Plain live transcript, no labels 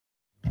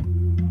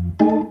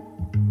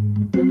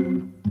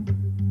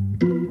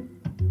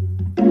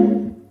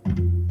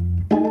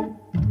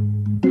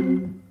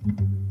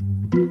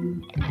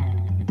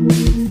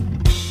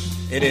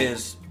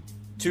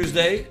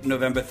Tuesday,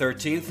 November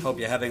 13th. Hope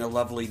you're having a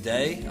lovely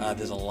day.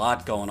 There's a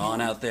lot going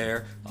on out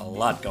there.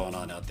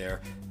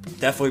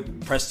 Definitely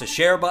press the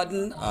share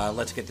button.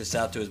 Let's get this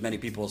out to as many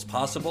people as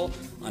possible.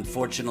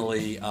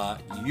 Unfortunately,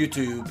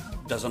 YouTube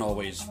doesn't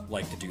always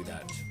like to do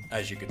that,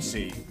 as you can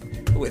see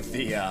with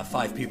the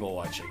 5 people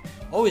watching.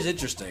 Always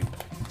interesting.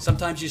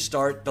 Sometimes you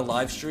start the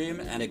live stream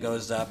and it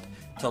goes up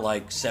to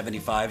like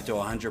 75 to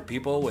 100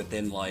 people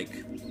within like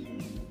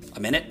a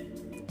minute.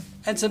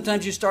 And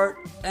sometimes you start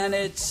and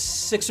it's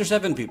 6 or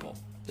 7 people.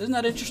 Isn't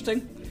that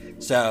interesting?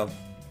 So,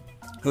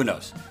 who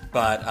knows?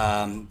 But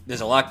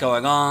there's a lot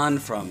going on,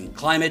 from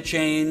climate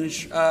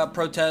change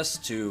protests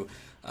to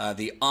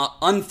the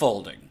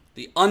unfolding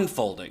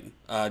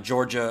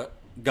Georgia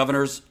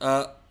governor's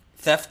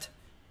theft,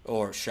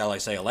 or shall I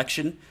say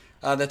election,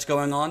 that's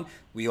going on.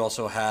 We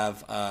also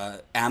have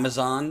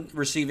Amazon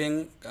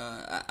receiving,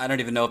 I don't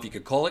even know if you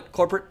could call it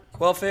corporate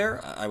welfare.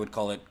 I would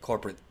call it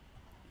corporate,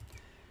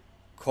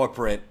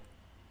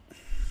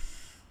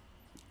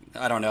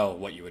 I don't know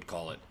what you would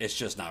call it. It's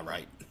just not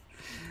right.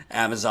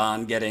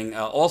 Amazon getting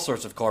all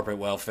sorts of corporate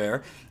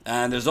welfare.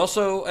 And there's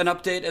also an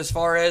update as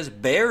far as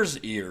Bears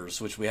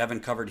Ears, which we haven't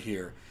covered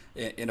here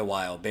in a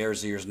while.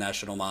 Bears Ears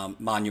National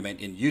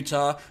Monument in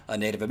Utah, a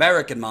Native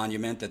American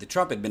monument that the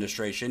Trump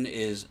administration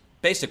is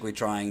basically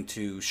trying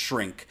to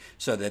shrink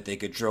so that they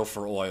could drill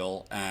for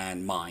oil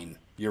and mine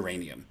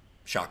uranium.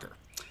 Shocker.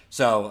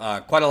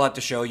 So quite a lot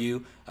to show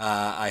you.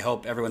 I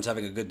hope everyone's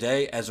having a good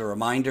day. As a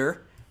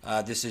reminder,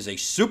 this is a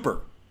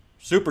super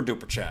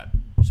duper chat.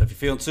 So if you're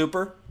feeling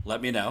super, let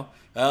me know.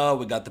 Oh,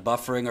 we got the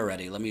buffering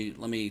already. Let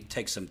me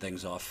take some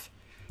things off.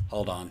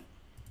 Hold on.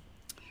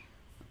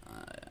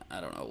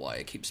 I don't know why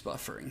it keeps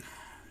buffering.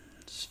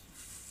 It's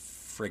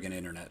friggin'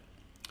 internet.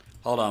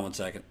 Hold on one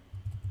second.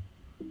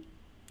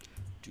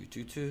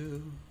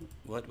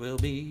 What will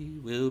be,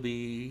 will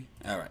be.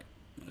 All right.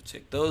 I'm going to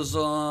take those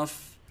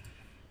off.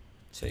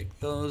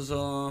 Take those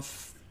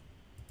off.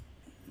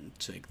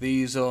 Take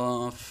these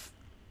off.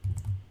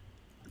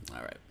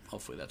 All right.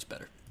 Hopefully that's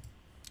better.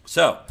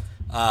 So,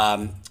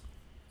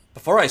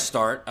 before I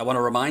start, I want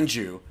to remind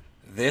you,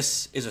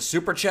 this is a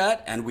super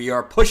chat, and we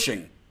are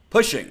pushing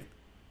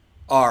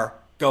our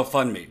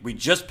GoFundMe. We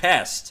just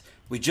passed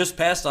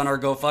on our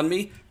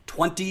GoFundMe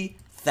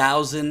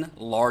 20,000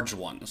 large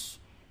ones.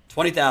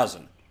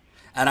 20,000.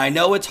 And I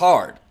know it's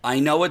hard.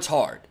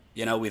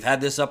 You know, we've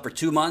had this up for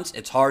 2 months.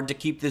 It's hard to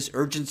keep this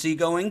urgency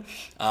going.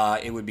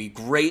 It would be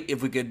great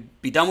if we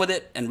could be done with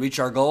it and reach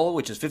our goal,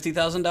 which is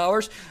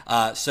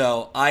 $50,000.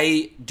 So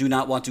I do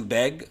not want to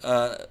beg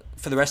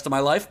for the rest of my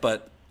life,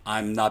 but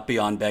I'm not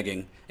beyond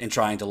begging in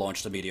trying to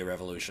launch the media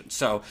revolution.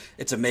 So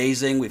it's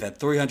amazing. We've had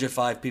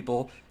 305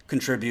 people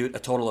contribute a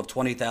total of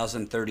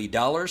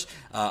 $20,030.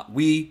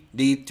 We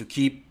need to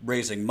keep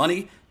raising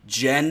money.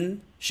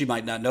 Jen, she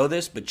might not know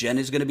this, but Jen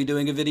is going to be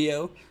doing a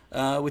video,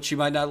 which she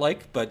might not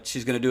like, but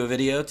she's going to do a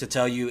video to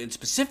tell you in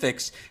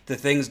specifics the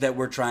things that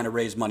we're trying to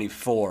raise money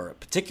for,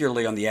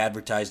 particularly on the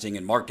advertising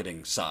and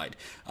marketing side.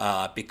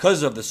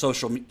 Because of the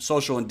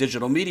social and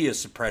digital media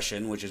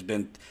suppression, which has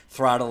been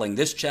throttling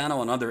this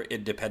channel and other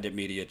independent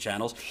media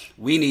channels,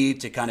 we need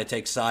to kind of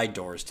take side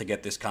doors to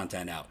get this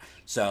content out.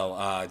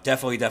 So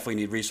definitely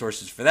need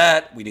resources for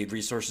that. We need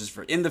resources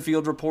for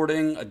in-the-field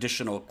reporting,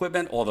 additional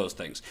equipment, all those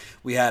things.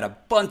 We had a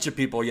bunch of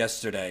people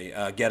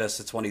yesterday get us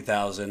to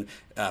 20,000,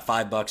 $5,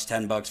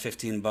 $10,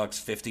 $15,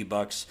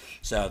 $50.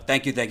 So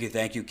thank you.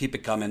 Keep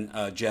it coming.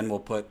 Jen will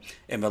put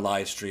in the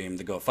live stream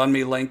the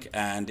GoFundMe link,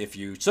 and if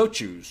you so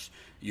choose,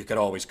 you could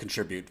always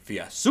contribute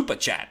via Super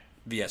Chat.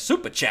 This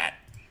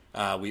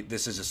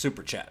is a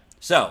Super Chat.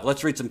 So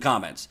let's read some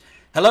comments.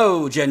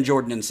 Hello, Jen,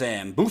 Jordan, and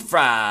Sam. Boo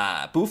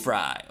Fry,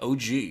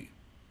 OG.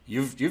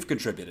 You've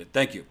contributed.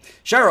 Thank you.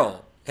 Cheryl,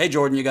 hey,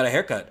 Jordan, you got a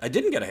haircut. I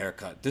didn't get a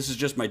haircut. This is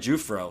just my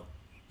Jufro.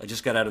 I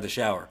just got out of the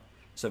shower.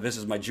 So this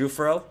is my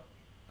Jufro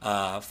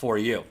for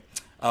you.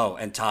 Oh,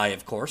 and Ty,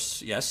 of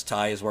course. Yes,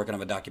 Ty is working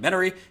on a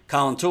documentary.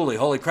 Colin Tooley,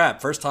 holy crap.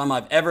 First time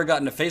I've ever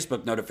gotten a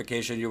Facebook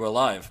notification you were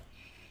live.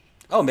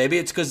 Oh, maybe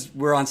it's because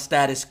we're on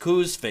Status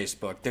Quo's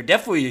Facebook. They're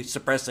definitely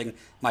suppressing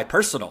my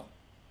personal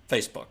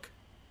Facebook.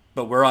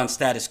 But we're on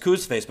Status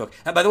Quo's Facebook.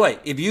 And by the way,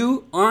 if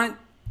you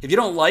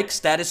don't like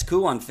Status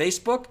Quo on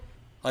Facebook,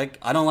 like,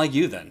 I don't like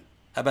you then.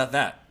 How about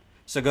that?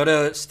 So go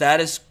to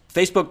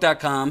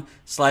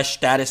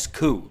facebook.com/Status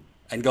Quo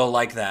and go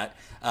like that.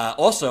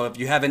 Also, if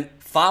you haven't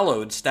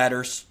followed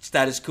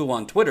Status Quo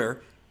on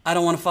Twitter, I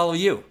don't want to follow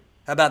you.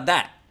 How about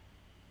that?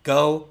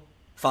 Go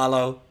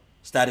follow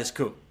Status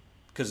Quo.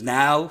 Because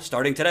now,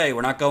 starting today,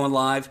 we're not going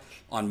live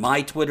on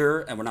my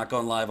Twitter, and we're not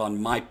going live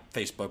on my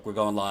Facebook. We're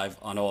going live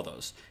on all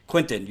those.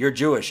 Quentin, you're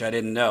Jewish. I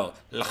didn't know.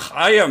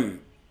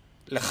 L'chaim.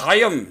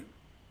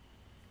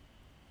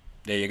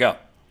 There you go.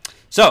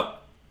 So,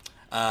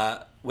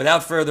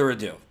 without further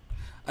ado,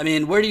 I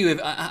mean, where do you...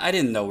 I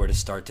didn't know where to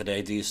start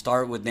today. Do you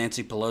start with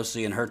Nancy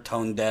Pelosi and her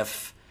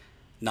tone-deaf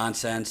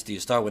nonsense? Do you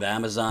start with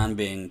Amazon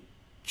being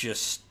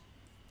just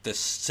this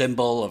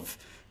symbol of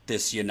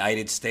this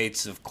United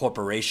States of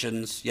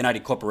corporations,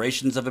 United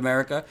Corporations of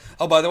America?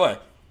 Oh, by the way,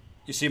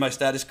 you see my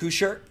Status Quo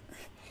shirt?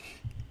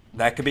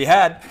 That could be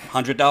had.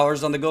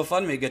 $100 on the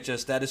GoFundMe get you a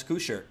status quo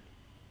shirt.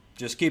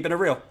 Just keeping it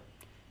real.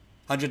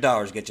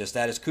 $100 get you a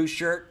status quo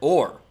shirt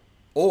or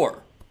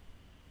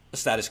a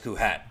status quo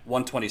hat.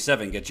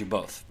 $127 gets you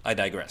both. I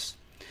digress.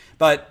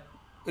 But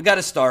we got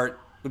to start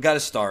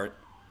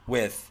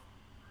with,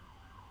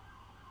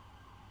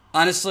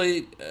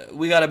 honestly,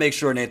 we got to make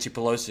sure Nancy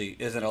Pelosi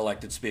is an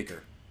elected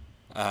speaker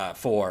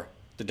for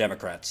the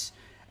Democrats.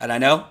 And I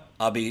know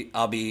I'll be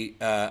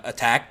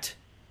attacked.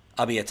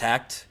 I'll be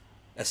attacked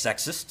as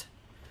sexist,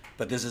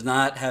 but this does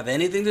not have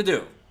anything to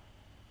do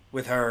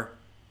with her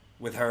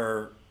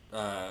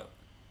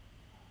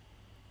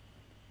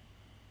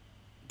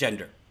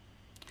gender.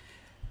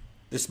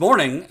 This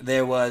morning,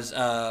 there was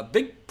a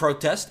big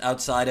protest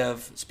outside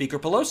of Speaker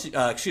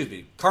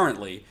Pelosi,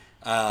 currently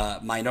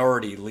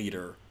Minority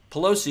Leader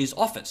Pelosi's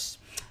office.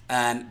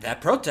 And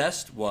that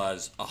protest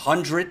was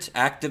 100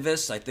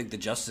 activists. I think the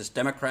Justice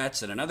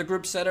Democrats and another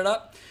group set it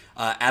up.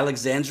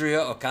 Alexandria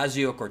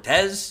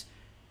Ocasio-Cortez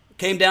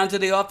came down to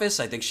the office.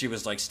 I think she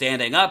was like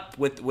standing up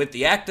with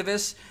the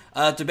activists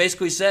to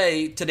basically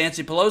say to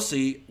Nancy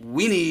Pelosi,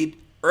 we need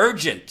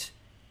urgent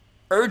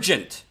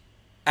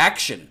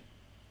action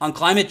on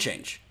climate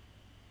change.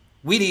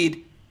 We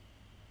need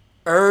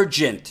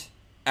urgent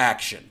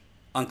action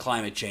on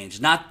climate change.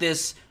 Not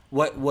this,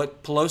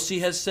 what Pelosi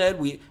has said.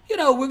 We're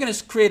going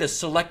to create a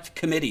select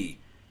committee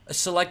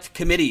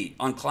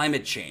on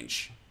climate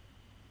change.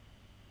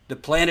 The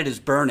planet is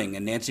burning,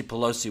 and Nancy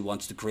Pelosi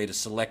wants to create a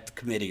select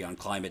committee on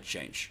climate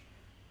change.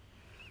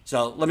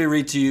 So let me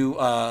read to you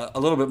a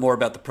little bit more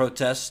about the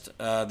protest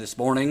this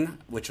morning,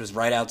 which was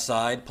right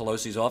outside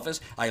Pelosi's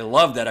office. I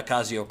love that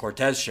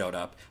Ocasio-Cortez showed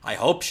up. I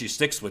hope she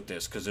sticks with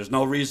this, because there's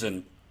no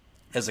reason,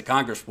 as a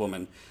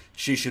congresswoman,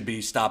 she should be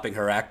stopping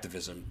her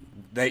activism.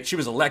 She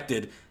was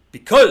elected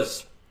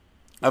because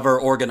of her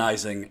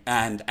organizing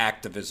and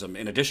activism,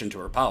 in addition to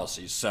her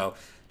policies. So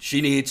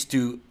she needs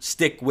to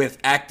stick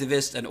with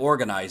activists and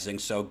organizing.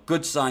 So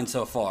good sign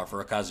so far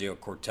for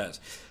Ocasio-Cortez.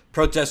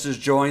 Protesters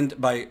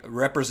joined by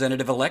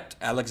Representative-elect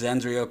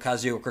Alexandria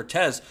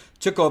Ocasio-Cortez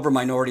took over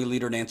Minority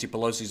Leader Nancy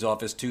Pelosi's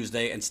office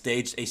Tuesday and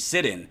staged a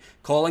sit-in,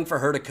 calling for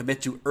her to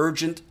commit to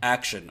urgent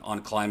action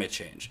on climate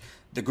change.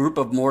 The group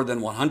of more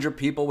than 100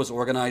 people was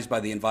organized by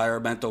the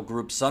environmental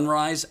group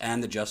Sunrise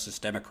and the Justice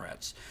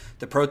Democrats.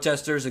 The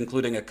protesters,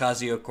 including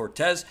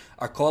Ocasio-Cortez,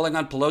 are calling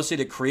on Pelosi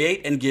to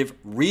create and give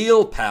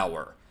real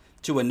power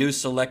to a new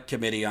select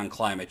committee on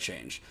climate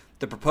change.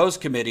 The proposed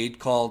committee,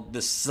 called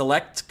the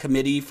Select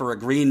Committee for a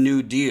Green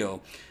New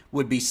Deal,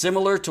 would be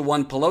similar to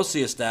one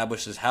Pelosi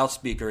established as House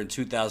Speaker in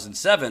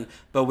 2007,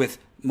 but with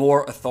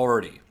more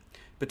authority.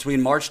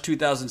 Between March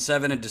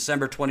 2007 and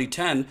December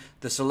 2010,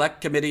 the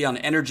Select Committee on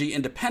Energy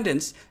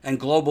Independence and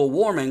Global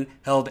Warming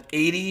held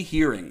 80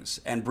 hearings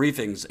and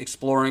briefings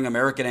exploring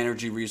American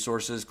energy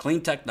resources,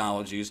 clean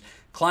technologies,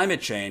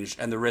 climate change,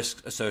 and the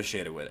risks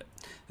associated with it.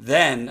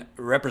 Then,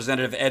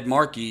 Representative Ed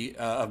Markey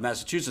of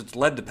Massachusetts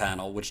led the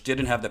panel, which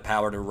didn't have the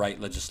power to write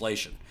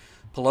legislation.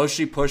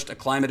 Pelosi pushed a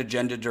climate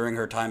agenda during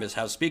her time as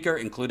House Speaker,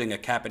 including a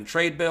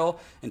cap-and-trade bill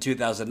in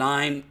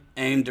 2009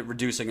 aimed at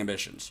reducing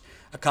emissions.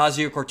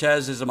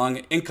 Ocasio-Cortez is among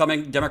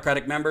incoming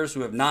Democratic members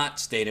who have not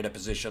stated a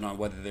position on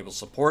whether they will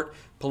support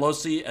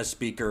Pelosi as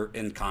Speaker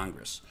in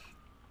Congress.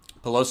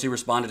 Pelosi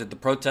responded to the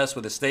protests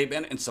with a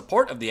statement in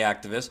support of the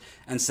activists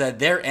and said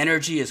their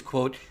energy is,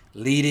 quote,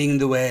 leading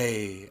the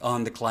way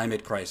on the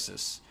climate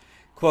crisis.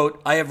 Quote,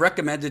 I have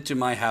recommended to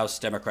my House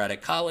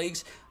Democratic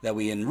colleagues that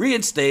we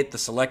reinstate the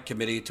Select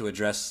Committee to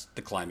address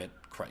the climate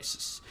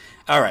crisis.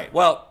 All right,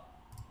 well,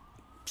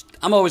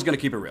 I'm always going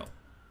to keep it real.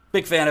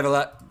 Big fan of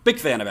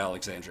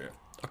Alexandria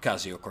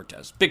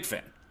Ocasio-Cortez. Big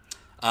fan.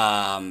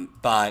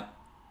 But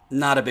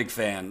not a big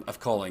fan of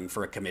calling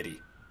for a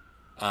committee.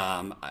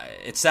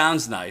 It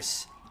sounds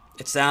nice.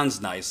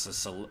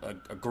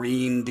 A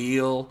Green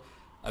Deal,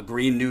 a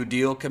Green New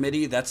Deal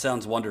committee. That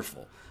sounds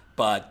wonderful.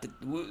 But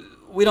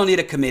we don't need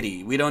a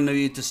committee. We don't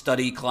need to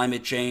study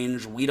climate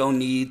change. We don't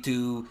need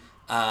to,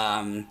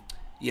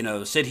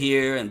 sit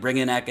here and bring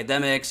in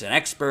academics and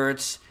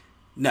experts.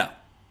 No.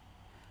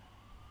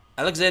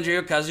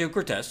 Alexandria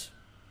Ocasio-Cortez,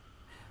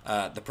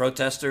 the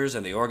protesters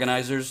and the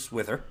organizers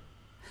with her,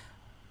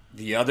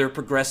 the other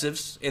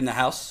progressives in the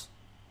House,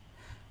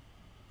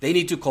 they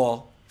need to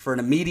call for an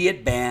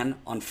immediate ban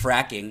on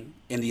fracking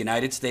in the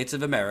United States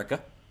of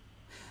America.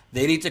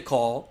 They need to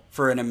call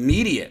for an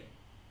immediate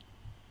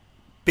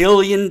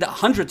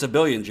hundreds of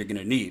billions you're going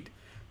to need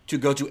to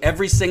go to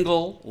every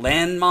single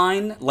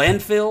landmine,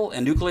 landfill,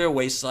 and nuclear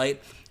waste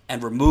site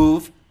and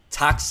remove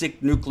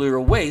toxic nuclear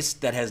waste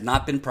that has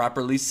not been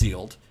properly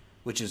sealed,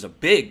 which is a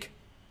big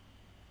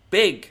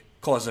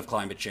cause of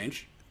climate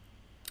change.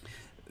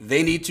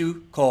 They need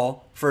to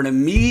call for an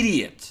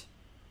immediate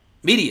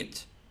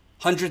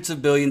hundreds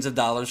of billions of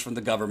dollars from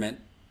the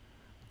government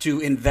to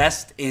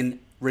invest in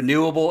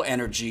renewable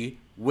energy,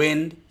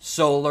 wind,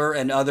 solar,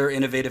 and other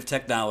innovative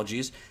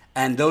technologies.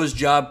 And those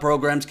job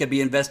programs can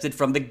be invested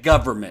from the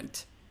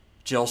government.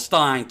 Jill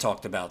Stein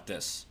talked about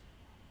this.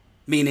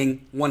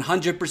 Meaning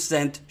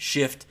 100%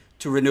 shift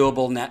to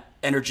renewable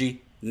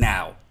energy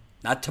now.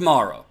 Not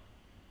tomorrow,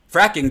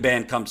 Fracking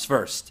ban comes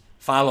first,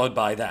 followed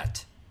by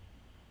that.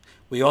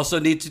 We also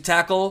need to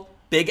tackle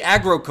big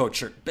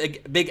agriculture,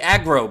 big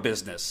agro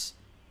business,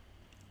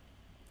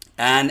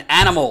 and the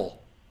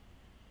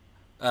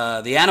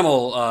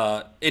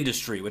animal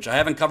industry, which I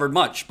haven't covered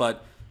much,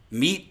 but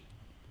meat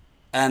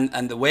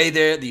and the way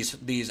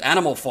these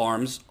animal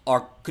farms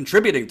are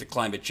contributing to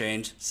climate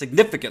change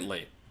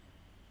significantly.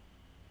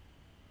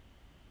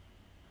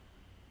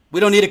 We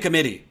don't need a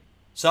committee.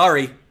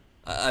 Sorry.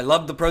 I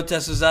love the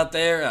protesters out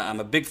there. I'm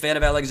a big fan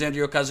of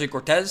Alexandria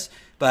Ocasio-Cortez,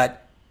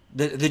 but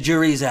the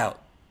jury's out.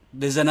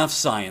 There's enough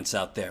science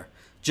out there.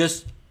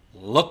 Just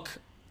look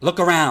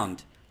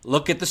around.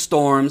 Look at the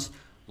storms.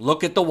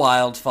 Look at the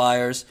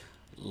wildfires.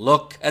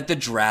 Look at the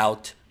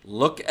drought.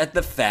 Look at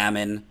the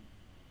famine.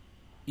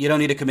 You don't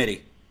need a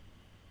committee.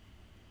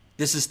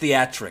 This is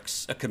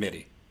theatrics, a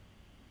committee.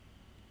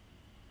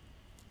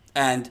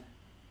 And,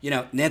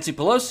 Nancy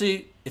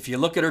Pelosi, if you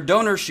look at her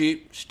donor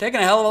sheet, she's taking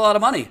a hell of a lot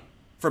of money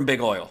from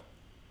big oil.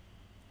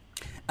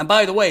 And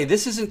by the way,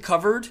 this isn't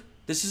covered.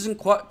 This isn't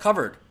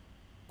covered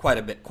quite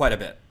a bit.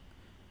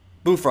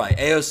 Boufray,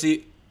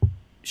 AOC,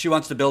 she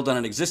wants to build on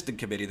an existing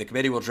committee. The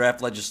committee will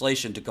draft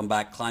legislation to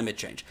combat climate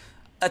change.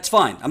 That's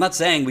fine. I'm not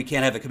saying we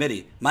can't have a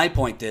committee. My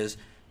point is,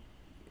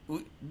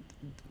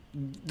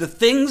 the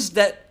things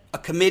that a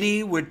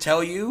committee would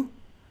tell you,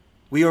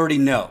 we already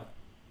know.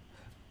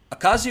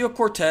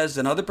 Ocasio-Cortez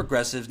and other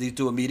progressives need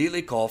to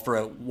immediately call for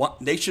a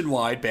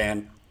nationwide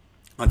ban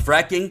on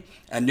fracking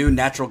and new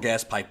natural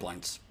gas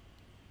pipelines.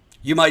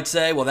 You might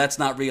say, well, that's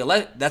not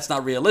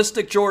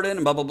realistic, Jordan,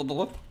 and blah, blah,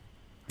 blah, blah.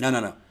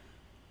 No.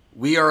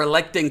 We are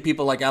electing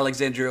people like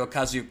Alexandria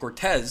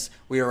Ocasio-Cortez.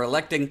 We are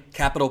electing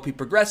capital P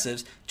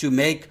progressives to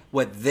make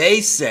what they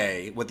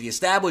say, what the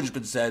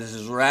establishment says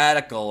is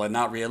radical and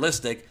not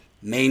realistic,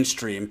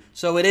 mainstream.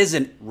 So it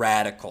isn't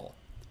radical.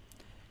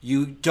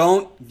 You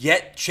don't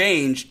get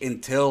change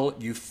until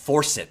you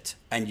force it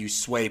and you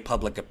sway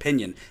public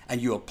opinion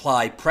and you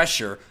apply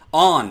pressure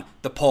on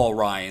the Paul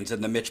Ryans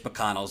and the Mitch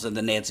McConnells and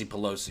the Nancy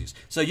Pelosi's.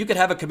 So you could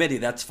have a committee,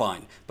 that's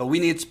fine. But we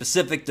need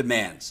specific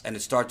demands. And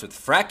it starts with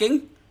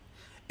fracking.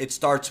 It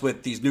starts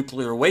with these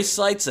nuclear waste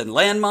sites and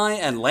landmine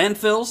and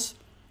landfills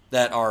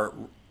that are,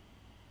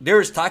 there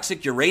is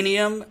toxic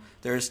uranium,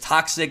 there is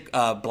toxic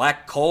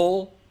black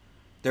coal,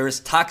 there is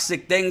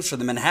toxic things from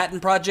the Manhattan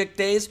Project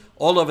days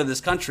all over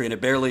this country,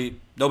 and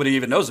nobody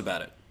even knows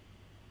about it.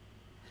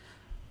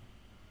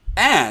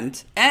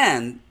 And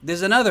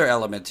there's another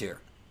element here.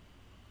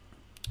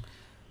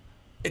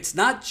 It's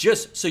not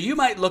just, so you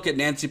might look at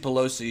Nancy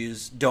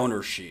Pelosi's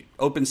donor sheet.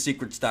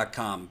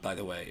 OpenSecrets.com, by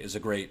the way, is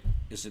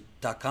it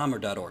 .com or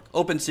 .org?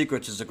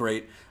 OpenSecrets is a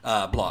great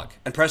blog.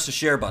 And press the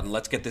share button.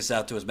 Let's get this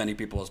out to as many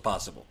people as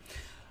possible.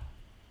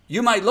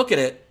 You might look at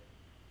it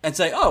and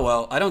say, oh,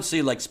 well, I don't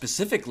see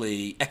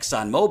specifically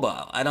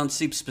ExxonMobil. I don't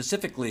see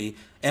specifically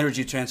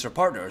Energy Transfer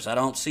Partners. I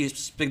don't see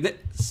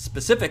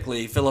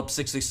specifically Phillips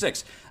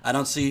 66. I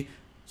don't see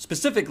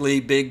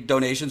specifically big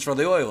donations from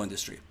the oil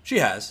industry. She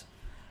has.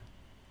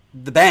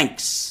 The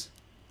banks.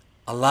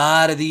 A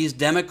lot of these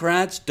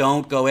Democrats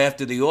don't go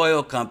after the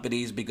oil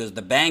companies because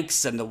the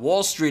banks and the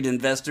Wall Street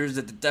investors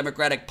that the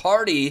Democratic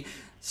Party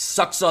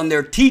sucks on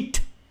their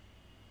teat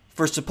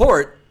for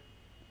support,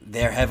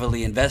 they're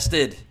heavily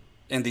invested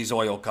in these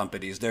oil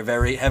companies. They're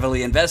very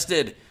heavily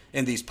invested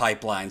in these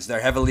pipelines.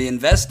 They're heavily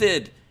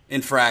invested in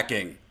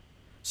fracking.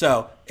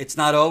 So it's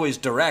not always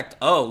direct,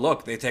 oh,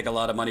 look, they take a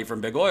lot of money from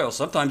big oil.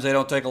 Sometimes they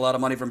don't take a lot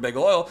of money from big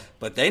oil,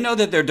 but they know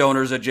that their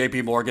donors at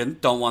JP Morgan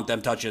don't want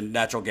them touching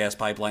natural gas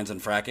pipelines and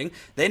fracking.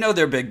 They know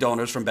their big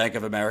donors from Bank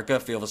of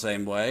America feel the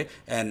same way.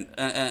 And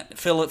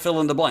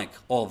fill in the blank,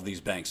 all of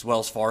these banks,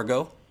 Wells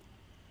Fargo.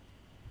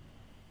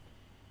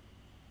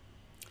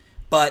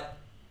 But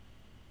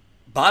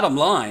bottom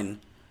line,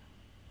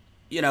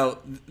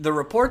 the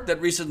report that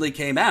recently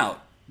came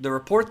out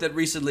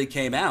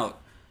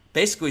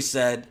basically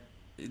said,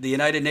 the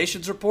United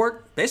Nations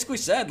report basically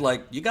said,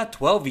 you got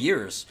 12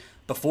 years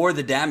before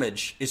the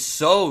damage is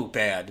so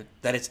bad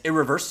that it's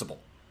irreversible.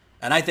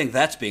 And I think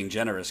that's being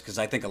generous because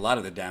I think a lot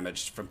of the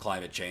damage from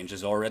climate change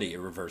is already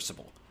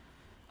irreversible.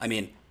 I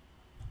mean,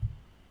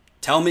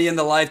 tell me in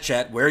the live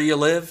chat where you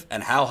live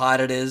and how hot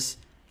it is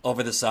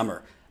over the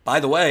summer. By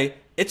the way,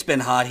 it's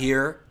been hot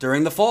here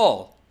during the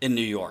fall in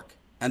New York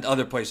and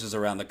other places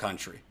around the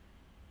country.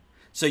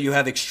 So you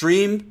have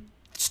extreme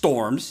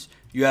storms.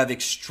 You have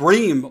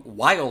extreme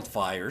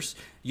wildfires.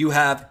 You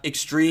have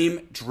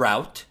extreme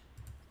drought.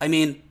 I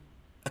mean,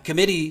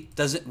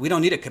 we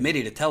don't need a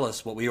committee to tell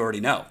us what we already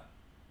know.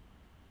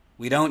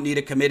 We don't need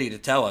a committee to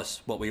tell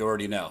us what we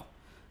already know.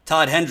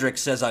 Todd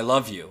Hendricks says, I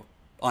love you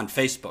on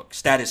Facebook.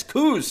 Status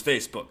Quo's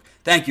Facebook.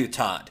 Thank you,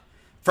 Todd.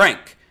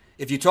 Frank,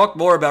 if you talk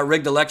more about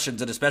rigged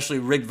elections and especially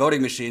rigged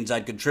voting machines,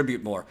 I'd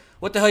contribute more.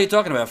 What the hell are you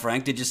talking about,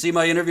 Frank? Did you see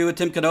my interview with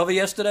Tim Canova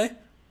yesterday?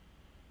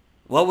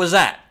 What was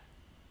that?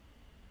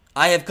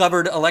 I have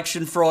covered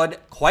election fraud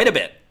quite a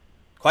bit.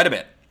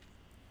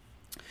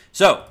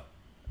 So,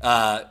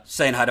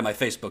 saying hi to my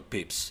Facebook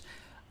peeps.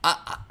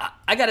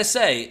 I got to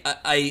say,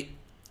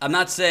 I'm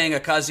not saying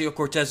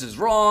Ocasio-Cortez is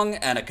wrong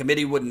and a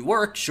committee wouldn't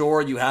work.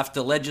 Sure, you have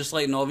to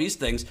legislate and all these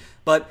things,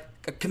 but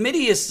a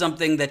committee is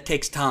something that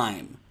takes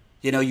time.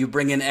 You know, you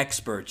bring in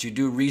experts, you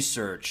do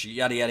research,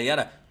 yada, yada,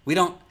 yada. We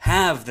don't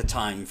have the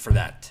time for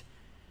that.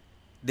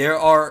 There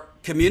are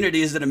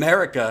communities in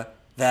America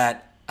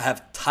that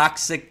have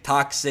toxic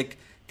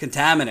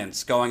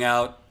contaminants going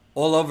out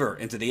all over,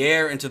 into the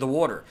air, into the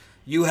water.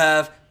 You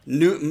have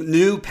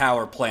new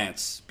power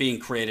plants being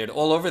created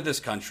all over this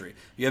country.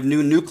 You have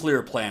new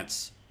nuclear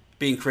plants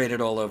being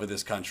created all over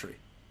this country.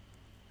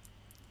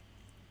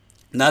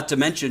 Not to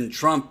mention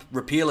Trump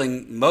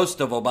repealing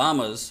most of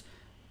Obama's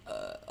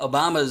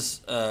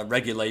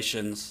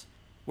regulations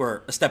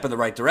were a step in the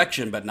right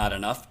direction, but not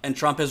enough, and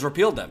Trump has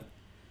repealed them.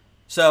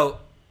 So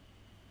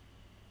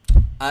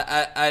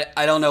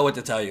I don't know what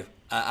to tell you.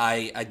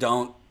 I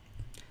don't.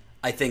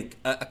 I think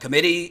a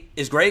committee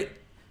is great.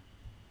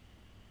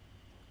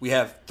 We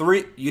have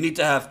three. You need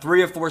to have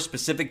 3 or 4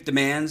 specific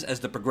demands as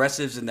the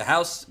progressives in the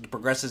House, the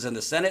progressives in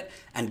the Senate,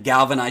 and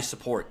galvanize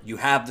support. You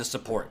have the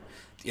support.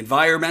 The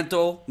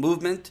environmental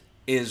movement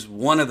is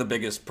one of the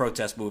biggest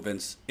protest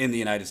movements in the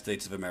United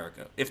States of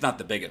America, if not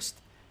the biggest.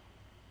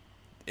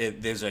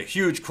 There's a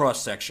huge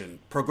cross-section,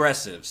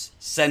 progressives,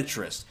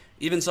 centrists,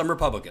 even some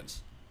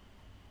Republicans.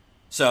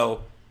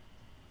 So,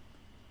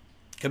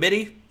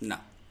 committee? No.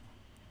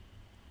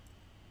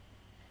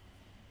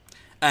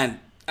 And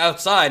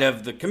outside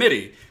of the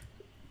committee,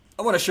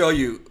 I want to show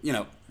you,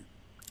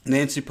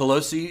 Nancy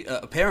Pelosi.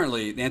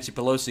 Apparently, Nancy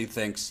Pelosi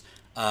thinks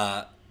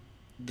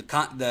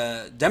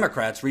the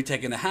Democrats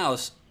retaking the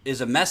House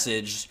is a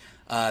message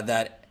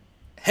that,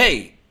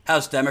 hey,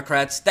 House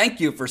Democrats, thank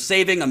you for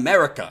saving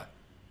America.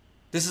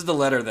 This is the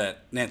letter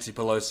that Nancy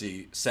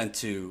Pelosi sent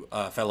to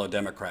fellow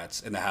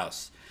Democrats in the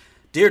House.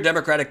 Dear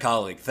Democratic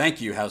colleague,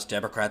 thank you, House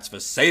Democrats, for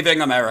saving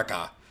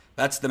America.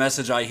 That's the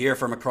message I hear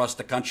from across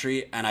the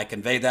country, and I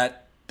convey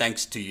that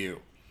thanks to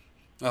you.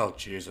 Oh,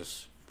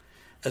 Jesus.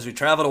 As we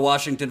travel to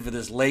Washington for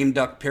this lame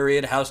duck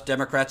period, House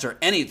Democrats are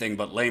anything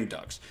but lame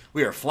ducks.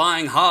 We are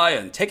flying high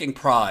and taking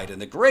pride in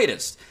the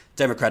greatest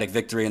Democratic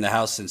victory in the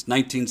House since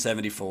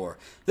 1974.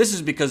 This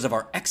is because of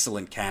our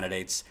excellent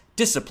candidates,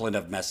 discipline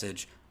of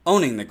message,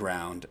 owning the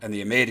ground, and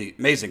the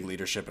amazing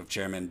leadership of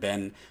Chairman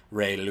Ben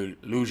Ray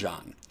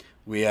Lujan.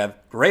 We have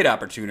great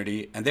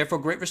opportunity and therefore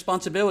great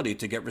responsibility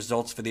to get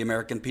results for the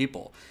American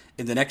people.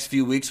 In the next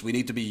few weeks, we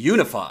need to be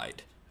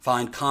unified,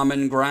 find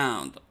common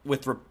ground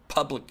with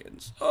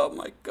Republicans. Oh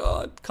my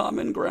God,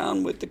 common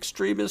ground with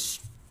extremists,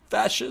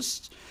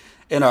 fascists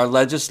in our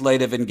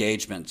legislative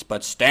engagements,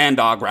 but stand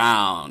our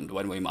ground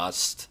when we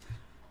must.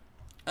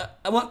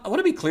 I want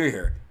to be clear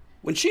here.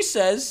 When she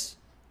says,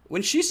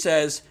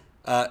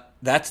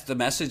 that's the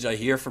message I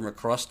hear from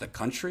across the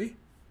country,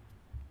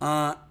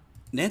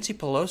 Nancy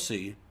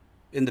Pelosi,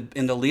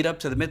 in the lead up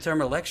to the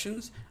midterm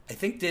elections, I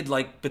think did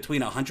like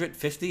between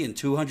 150 and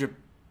 200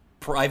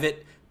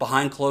 private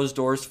behind closed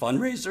doors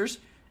fundraisers.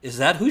 Is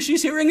that who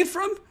she's hearing it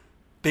from?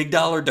 Big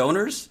dollar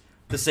donors?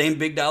 The same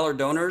big dollar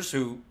donors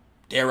who,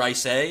 dare I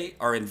say,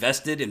 are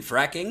invested in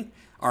fracking,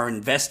 are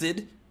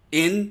invested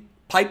in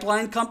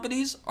pipeline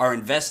companies, are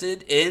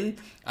invested in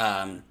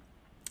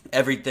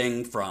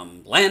everything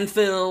from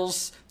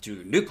landfills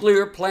to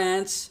nuclear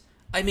plants.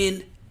 I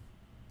mean,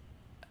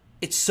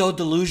 it's so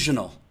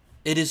delusional.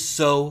 It is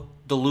so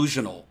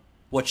delusional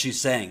what she's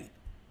saying.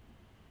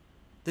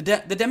 The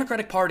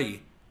Democratic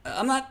Party,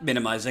 I'm not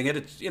minimizing it.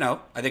 It's,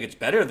 I think it's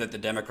better that the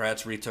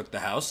Democrats retook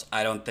the House.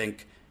 I don't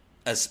think,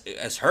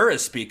 as her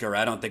as Speaker,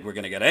 I don't think we're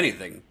going to get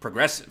anything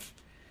progressive.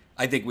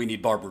 I think we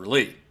need Barbara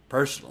Lee,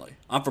 personally.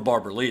 I'm for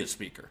Barbara Lee as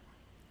Speaker.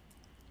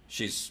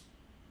 She's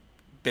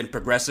been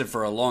progressive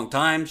for a long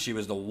time. She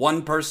was the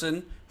one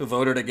person who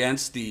voted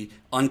against the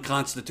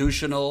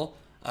unconstitutional,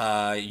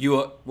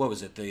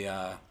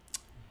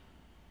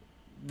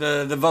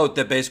 the vote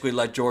that basically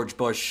let George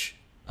Bush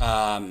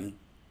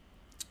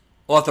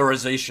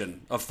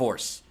authorization of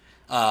force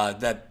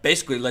that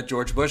basically let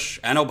George Bush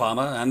and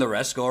Obama and the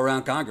rest go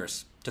around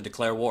Congress to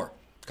declare war.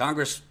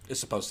 Congress is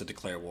supposed to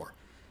declare war.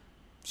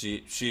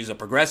 She's a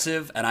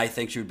progressive, and I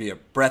think she would be a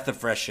breath of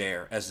fresh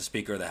air as the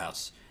Speaker of the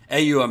House.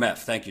 AUMF.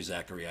 Thank you,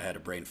 Zachary. I had a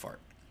brain fart.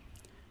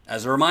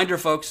 As a reminder,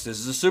 folks, this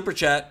is a super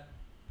chat.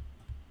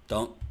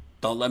 Don't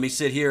let me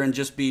sit here and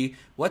just be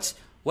what's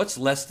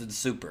less than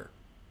super.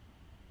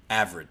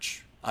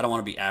 Average. I don't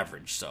want to be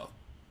average, so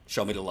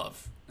show me the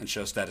love and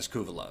show status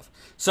quo love.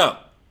 So,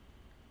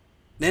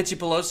 Nancy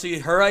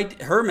Pelosi,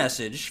 her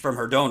message from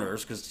her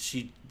donors, because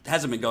she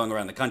hasn't been going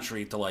around the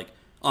country to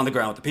on the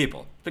ground with the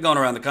people. She's been going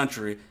around the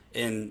country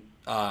in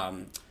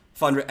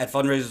at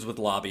fundraisers with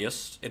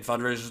lobbyists, in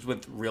fundraisers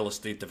with real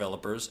estate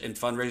developers, in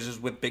fundraisers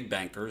with big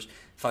bankers,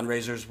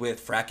 fundraisers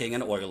with fracking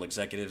and oil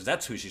executives.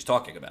 That's who she's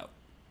talking about.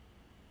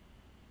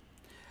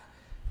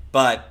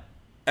 But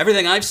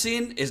everything I've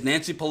seen is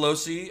Nancy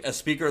Pelosi as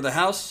Speaker of the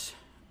House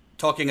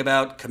talking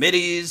about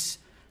committees,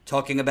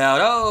 talking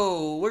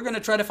about, we're going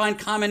to try to find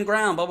common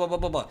ground, blah, blah, blah,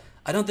 blah, blah.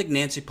 I don't think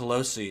Nancy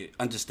Pelosi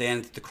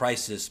understands the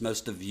crisis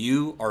most of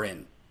you are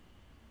in.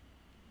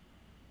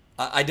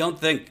 I don't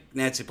think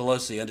Nancy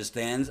Pelosi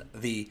understands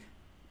the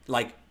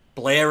like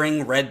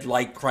blaring red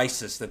light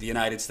crisis that the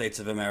United States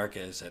of America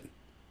is in.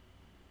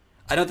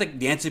 I don't think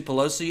Nancy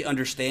Pelosi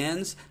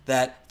understands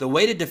that the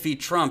way to defeat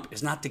Trump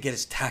is not to get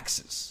his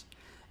taxes,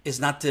 is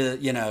not to,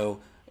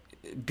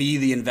 be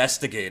the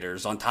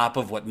investigators on top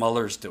of what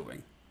Mueller's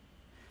doing.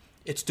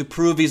 It's to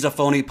prove he's a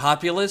phony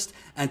populist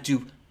and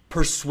to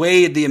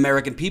persuade the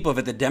American people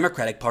that the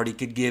Democratic Party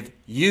could give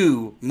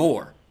you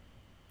more.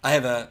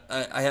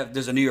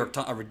 There's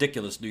a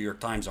ridiculous New York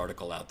Times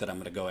article out that I'm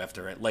going to go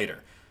after it later.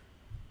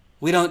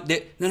 No.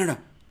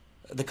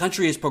 The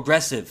country is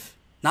progressive,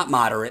 not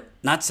moderate,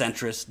 not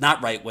centrist,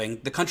 not right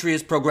wing. The country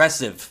is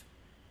progressive.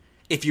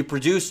 If you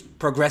produce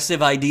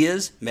progressive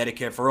ideas,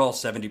 Medicare for all,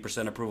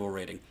 70% approval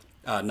rating,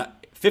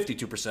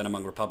 52%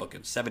 among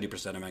Republicans,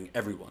 70% among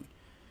everyone.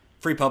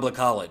 Free public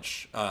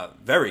college,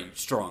 very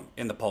strong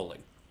in the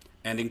polling.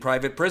 Ending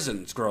private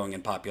prisons, growing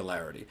in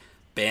popularity.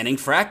 Banning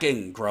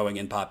fracking, growing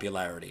in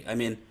popularity. I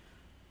mean,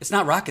 it's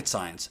not rocket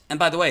science. And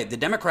by the way, the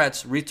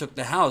Democrats retook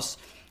the House.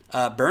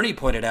 Bernie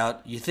pointed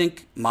out, you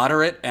think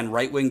moderate and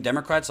right-wing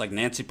Democrats like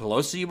Nancy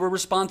Pelosi were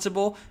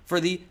responsible for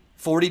the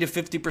 40 to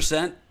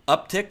 50%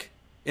 uptick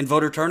in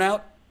voter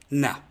turnout?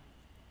 No.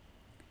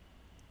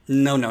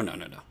 No.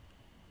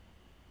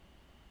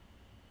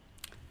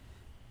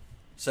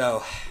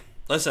 So,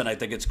 listen, I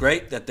think it's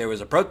great that there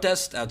was a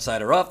protest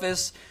outside her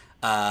office.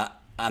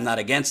 I'm not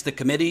against the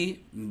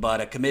committee, but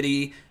a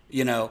committee,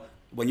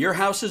 when your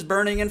house is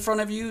burning in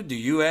front of you, do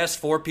you ask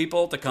 4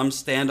 people to come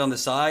stand on the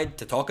side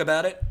to talk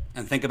about it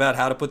and think about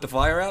how to put the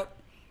fire out?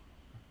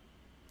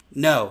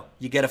 No,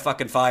 you get a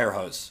fucking fire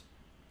hose.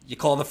 You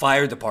call the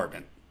fire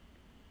department.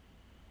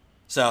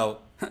 So,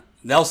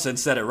 Nelson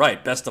said it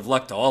right. Best of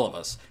luck to all of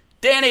us.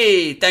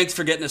 Danny, thanks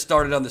for getting us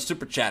started on the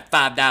Super Chat.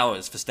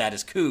 $5 for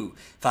status quo.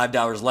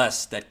 $5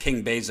 less that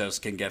King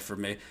Bezos can get from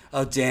me.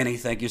 Oh, Danny,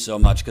 thank you so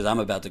much, because I'm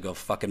about to go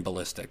fucking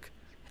ballistic.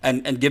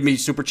 And give me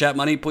Super Chat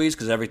money, please,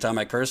 because every time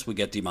I curse, we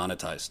get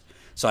demonetized.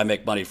 So I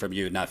make money from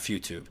you, not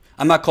FewTube.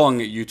 I'm not calling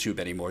it YouTube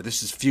anymore.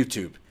 This is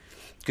FewTube.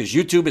 Because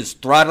YouTube is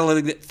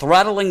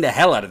throttling the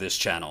hell out of this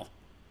channel.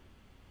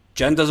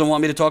 Jen doesn't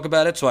want me to talk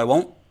about it, so I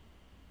won't.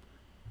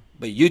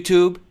 But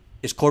YouTube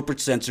is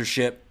corporate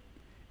censorship.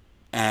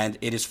 And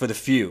it is for the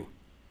few,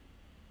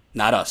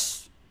 not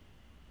us.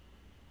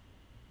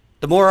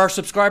 The more our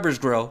subscribers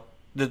grow,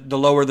 the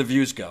lower the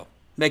views go.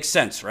 Makes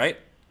sense, right?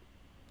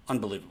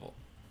 Unbelievable.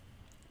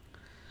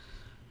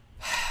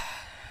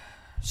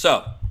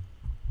 So,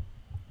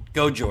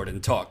 go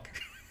Jordan, talk.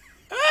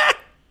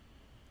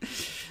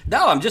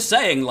 No, I'm just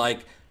saying,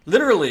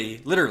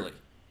 literally,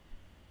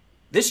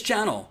 this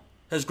channel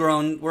has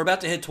grown. We're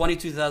about to hit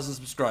 22,000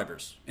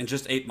 subscribers in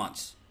just 8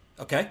 months,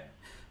 okay?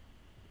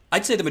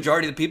 I'd say the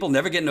majority of the people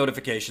never get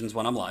notifications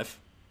when I'm live.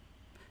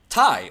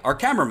 Ty, our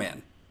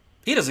cameraman,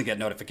 he doesn't get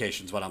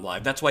notifications when I'm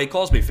live. That's why he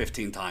calls me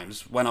 15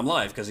 times when I'm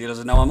live, because he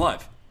doesn't know I'm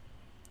live.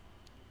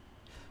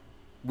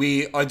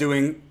 We are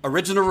doing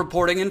original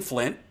reporting in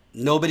Flint.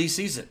 Nobody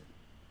sees it.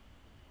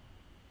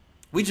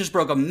 We just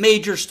broke a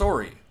major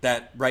story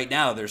that right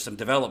now there's some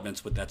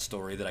developments with that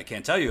story that I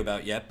can't tell you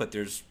about yet, but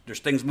there's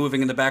things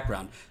moving in the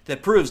background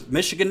that proves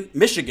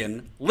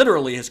Michigan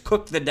literally has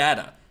cooked the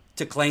data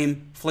to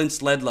claim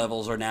Flint's lead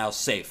levels are now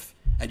safe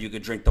and you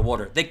could drink the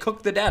water. They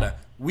cooked the data.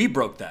 We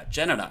broke that,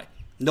 Jen and I.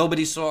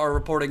 Nobody saw our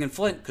reporting in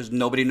Flint because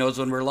nobody knows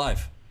when we're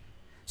live.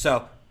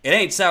 So it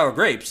ain't sour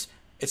grapes.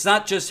 It's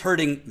not just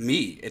hurting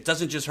me. It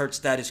doesn't just hurt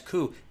status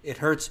quo. It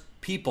hurts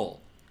people.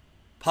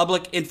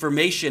 Public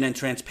information and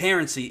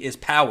transparency is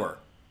power.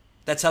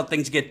 That's how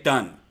things get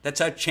done. That's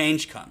how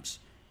change comes.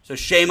 So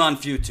shame on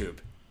FewTube.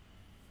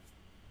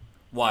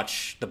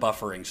 Watch the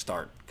buffering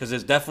start, because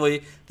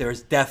there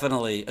is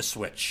definitely a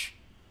switch.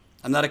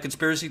 I'm not a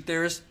conspiracy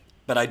theorist,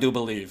 but I do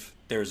believe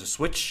there is a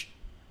switch,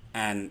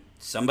 and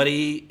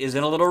somebody is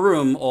in a little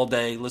room all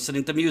day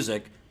listening to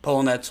music,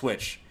 pulling that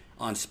switch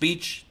on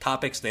speech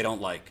topics they don't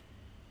like.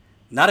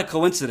 Not a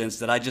coincidence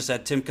that I just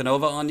had Tim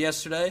Canova on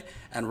yesterday,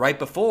 and right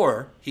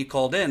before he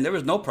called in, there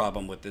was no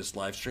problem with this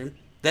live stream.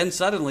 Then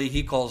suddenly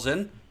he calls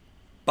in,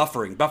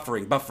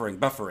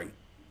 buffering.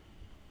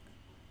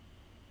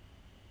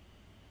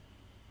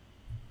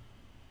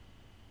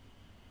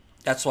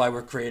 That's why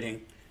we're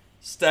creating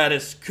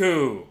Status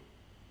Quo.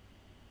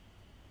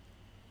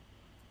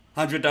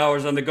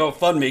 $100 on the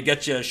GoFundMe,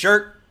 get you a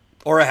shirt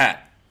or a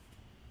hat.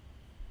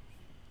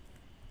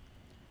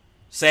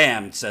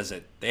 Sam says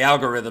it. The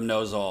algorithm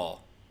knows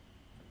all.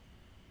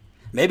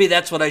 Maybe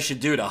that's what I should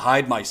do to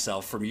hide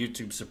myself from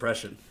YouTube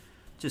suppression.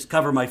 Just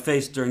cover my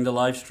face during the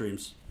live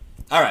streams.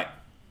 All right.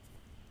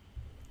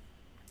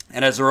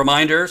 And as a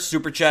reminder,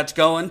 Super Chat's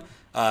going.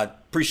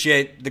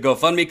 Appreciate the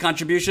GoFundMe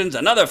contributions.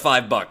 Another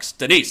 $5.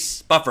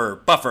 Denise,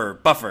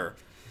 buffer.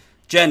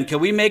 Jen, can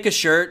we make a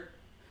shirt?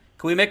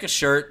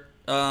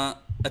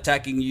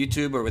 Attacking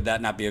YouTube, or would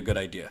that not be a good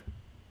idea?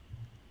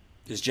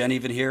 Is Jen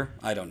even here?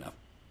 I don't know.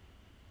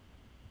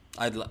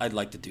 I'd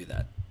like to do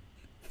that.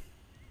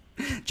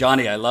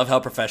 Johnny, I love how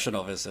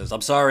professional this is.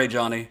 I'm sorry,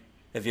 Johnny.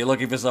 If you're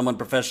looking for someone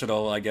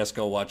professional, I guess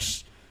go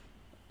watch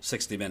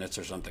 60 Minutes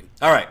or something.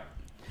 All right.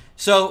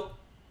 So,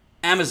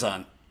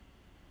 Amazon.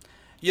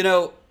 You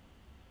know,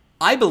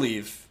 I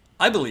believe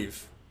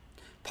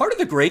part of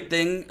the great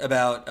thing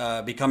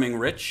about becoming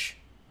rich,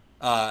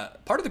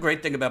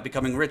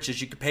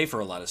 is you could pay for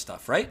a lot of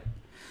stuff, right?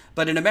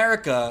 But in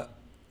America,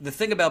 the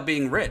thing about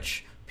being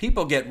rich,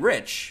 people get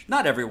rich,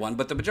 not everyone,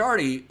 but the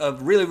majority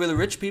of really, really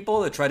rich people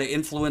that try to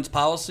influence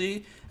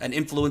policy and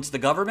influence the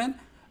government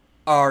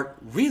are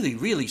really,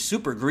 really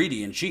super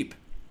greedy and cheap.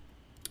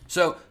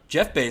 So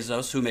Jeff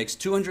Bezos, who makes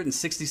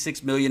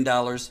 $266 million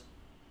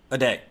a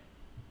day,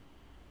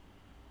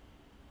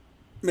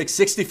 makes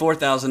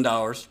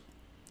 $64,000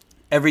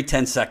 every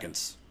 10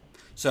 seconds.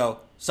 So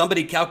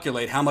somebody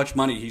calculate how much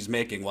money he's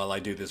making while I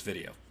do this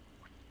video.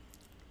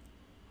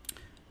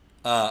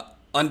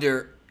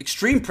 Under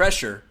extreme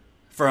pressure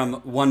from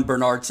one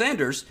Bernard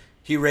Sanders,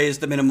 he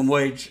raised the minimum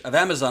wage of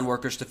Amazon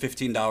workers to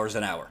 $15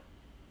 an hour.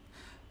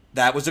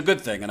 That was a good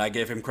thing, and I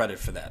gave him credit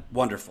for that.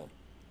 Wonderful.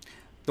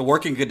 The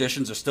working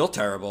conditions are still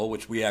terrible,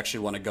 which we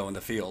actually want to go in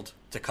the field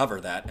to cover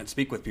that and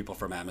speak with people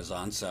from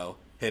Amazon. So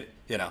hit,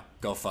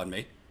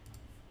 GoFundMe.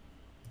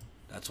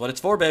 That's what it's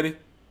for, baby.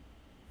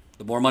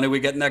 The more money we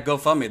get in that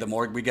GoFundMe, the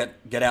more we get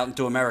out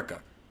into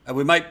America. And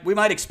we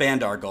might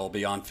expand our goal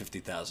beyond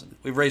 50,000.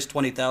 We've raised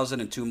 20,000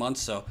 in 2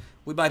 months, so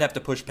we might have to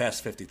push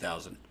past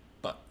 50,000.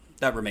 But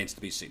that remains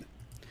to be seen.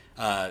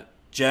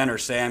 Jen or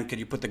Sam, can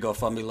you put the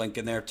GoFundMe link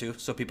in there too,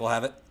 so people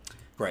have it?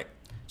 Great.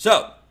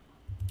 So,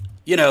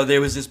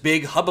 there was this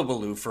big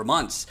hubbubaloo for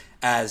months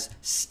as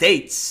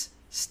states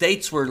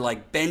were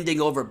like bending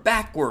over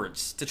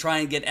backwards to try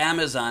and get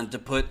Amazon to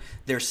put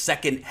their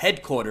second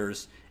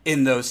headquarters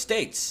in those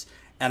states.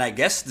 And I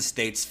guess the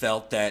states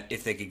felt that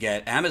if they could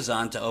get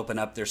Amazon to open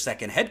up their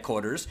second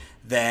headquarters,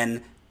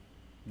 then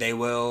they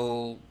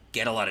will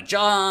get a lot of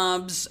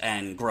jobs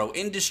and grow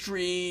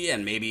industry.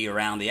 And maybe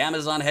around the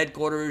Amazon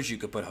headquarters, you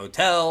could put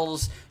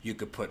hotels, you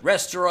could put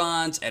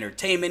restaurants,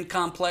 entertainment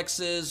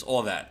complexes,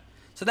 all that.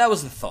 So that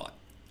was the thought.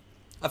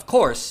 Of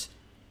course,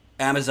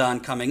 Amazon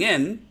coming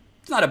in,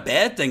 it's not a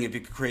bad thing if you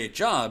could create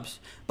jobs.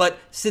 But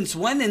since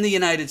when in the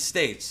United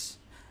States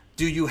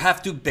do you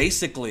have to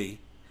basically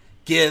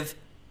give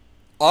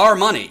our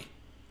money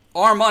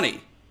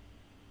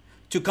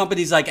to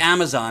companies like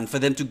Amazon for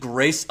them to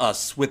grace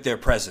us with their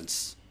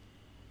presence,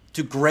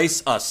 to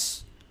grace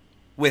us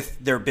with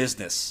their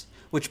business,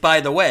 which,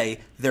 by the way,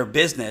 their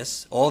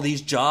business, all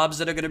these jobs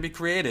that are going to be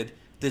created,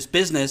 this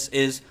business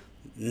is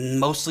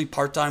mostly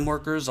part-time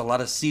workers, a lot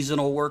of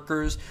seasonal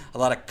workers, a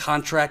lot of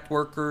contract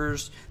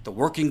workers. The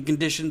working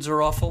conditions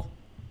are awful.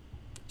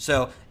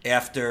 So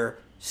after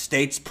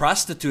states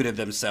prostituted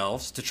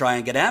themselves to try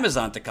and get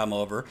Amazon to come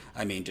over.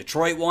 I mean,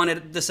 Detroit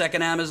wanted the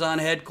second Amazon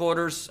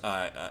headquarters.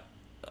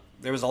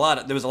 There was a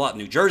lot.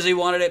 New Jersey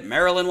wanted it.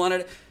 Maryland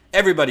wanted it.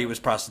 Everybody was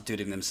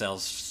prostituting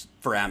themselves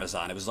for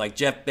Amazon. It was like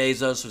Jeff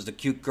Bezos was the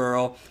cute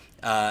girl,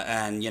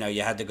 and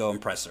you had to go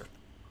impress her.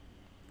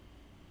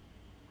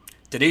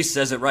 Denise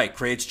says it right.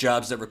 Creates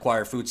jobs that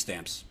require food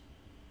stamps.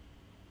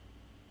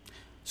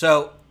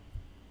 So,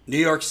 New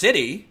York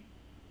City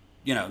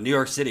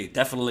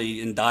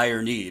definitely in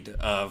dire need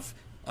of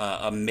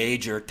a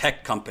major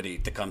tech company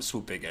to come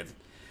swooping in.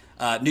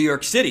 New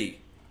York City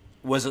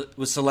was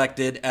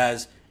selected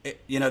as,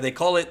 they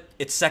call it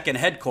its second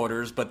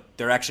headquarters, but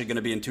they're actually going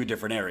to be in two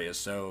different areas.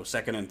 So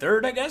second and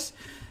third, I guess.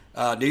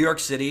 New York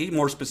City,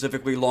 more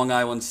specifically Long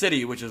Island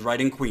City, which is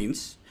right in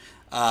Queens,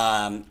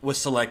 was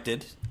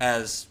selected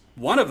as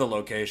one of the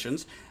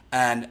locations,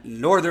 and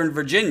Northern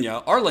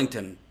Virginia,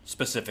 Arlington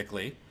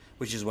specifically,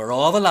 which is where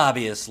all the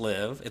lobbyists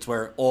live. It's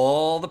where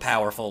all the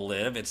powerful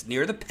live. It's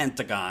near the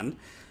Pentagon.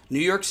 New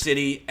York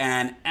City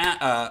and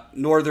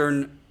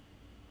Northern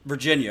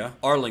Virginia,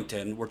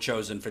 Arlington, were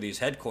chosen for these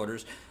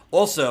headquarters.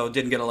 Also,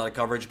 didn't get a lot of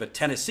coverage, but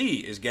Tennessee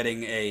is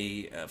getting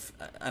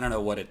I don't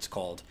know what it's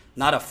called.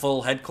 Not a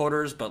full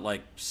headquarters, but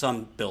like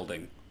some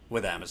building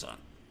with Amazon.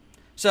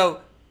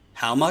 So,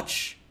 how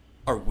much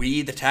are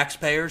we, the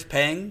taxpayers,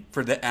 paying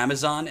for the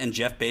Amazon and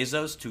Jeff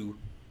Bezos to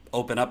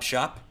open up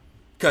shop?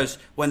 Because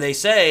when they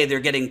say they're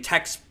getting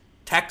tax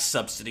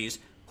subsidies,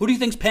 who do you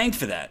think's paying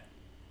for that?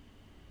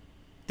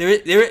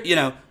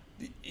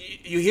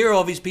 You hear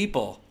all these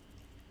people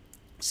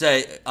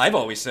say, I've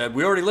always said,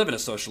 we already live in a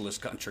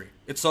socialist country.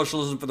 It's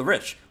socialism for the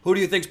rich. Who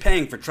do you think's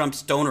paying for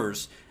Trump's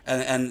donors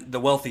and the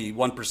wealthy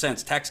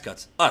 1%'s tax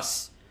cuts?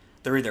 Us.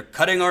 They're either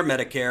cutting our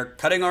Medicare,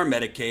 cutting our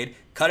Medicaid,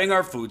 cutting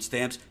our food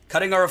stamps,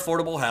 cutting our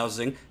affordable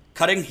housing,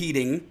 cutting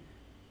heating,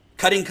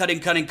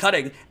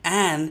 cutting,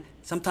 and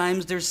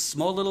sometimes there's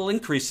small little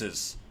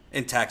increases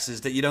in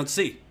taxes that you don't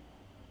see.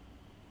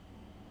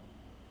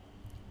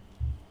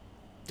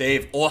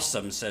 Dave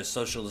Awesome says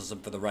socialism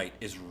for the right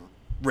is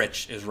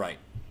rich is right.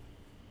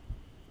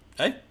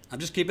 Hey, I'm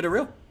just keeping it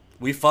real.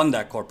 We fund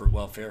that corporate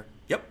welfare.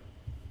 Yep.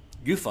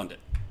 You fund it.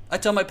 I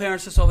tell my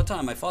parents this all the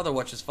time. My father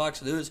watches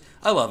Fox News.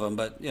 I love him,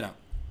 but,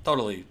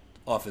 totally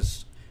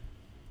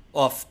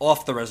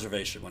off the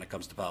reservation when it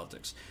comes to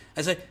politics.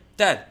 I say,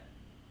 Dad,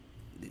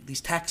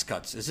 these tax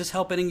cuts, is this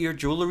helping your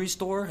jewelry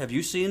store? Have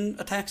you seen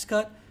a tax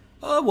cut?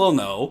 Well,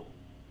 no.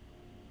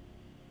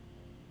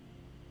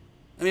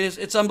 I mean,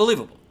 it's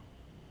unbelievable.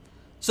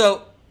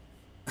 So,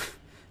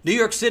 New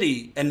York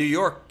City and New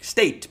York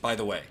State, by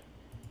the way.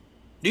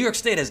 New York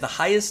State has the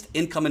highest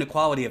income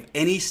inequality of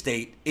any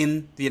state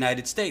in the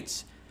United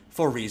States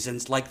for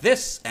reasons like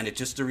this. And it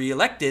just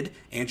re-elected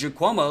Andrew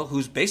Cuomo,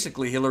 who's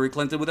basically Hillary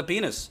Clinton with a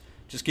penis.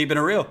 Just keeping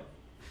it real.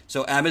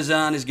 So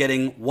Amazon is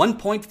getting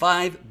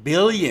 $1.5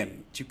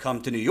 billion to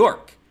come to New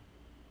York.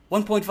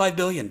 $1.5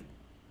 billion.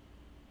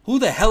 Who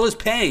the hell is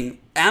paying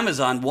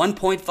Amazon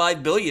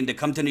 $1.5 billion to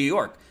come to New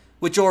York,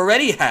 which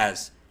already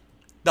has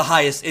the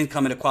highest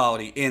income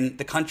inequality in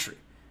the country?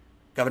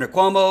 Governor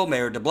Cuomo,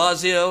 Mayor de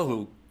Blasio,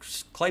 who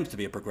claims to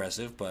be a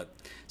progressive, but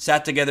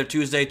sat together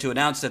Tuesday to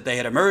announce that they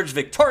had emerged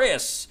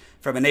victorious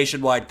from a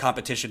nationwide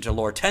competition to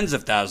lure tens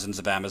of thousands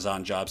of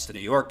Amazon jobs to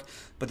New York.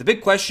 But the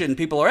big question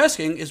people are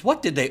asking is,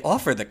 what did they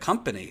offer the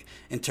company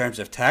in terms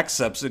of tax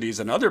subsidies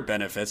and other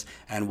benefits,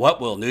 and what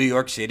will New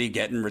York City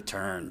get in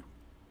return?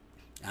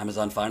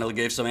 Amazon finally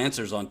gave some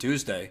answers on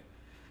Tuesday.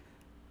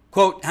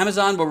 Quote,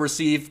 Amazon will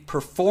receive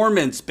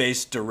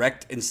performance-based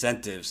direct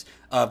incentives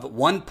of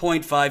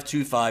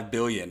 $1.525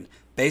 billion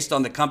based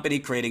on the company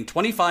creating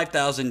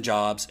 25,000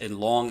 jobs in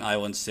Long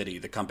Island City,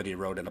 the company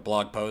wrote in a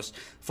blog post,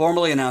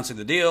 formally announcing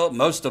the deal,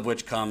 most of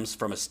which comes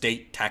from a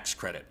state tax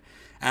credit.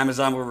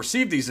 Amazon will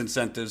receive these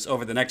incentives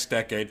over the next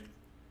decade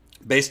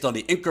based on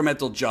the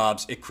incremental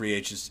jobs it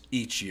creates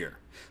each year.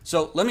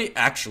 So let me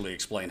actually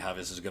explain how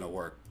this is going to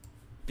work,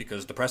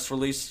 because the press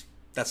release,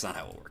 that's not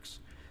how it works.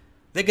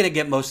 They're going to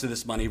get most of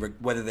this money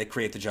whether they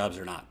create the jobs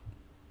or not.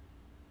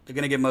 They're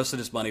going to get most of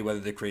this money whether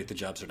they create the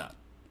jobs or not.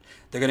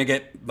 They're going to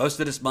get most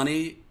of this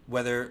money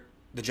whether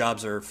the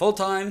jobs are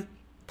full-time,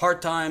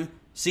 part-time,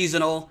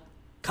 seasonal,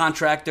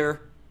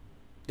 contractor.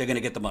 They're going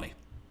to get the money.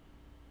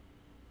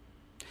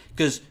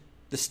 Because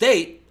the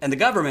state and the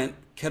government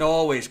can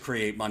always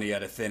create money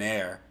out of thin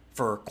air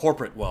for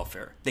corporate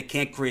welfare. They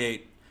can't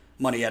create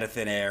money out of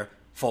thin air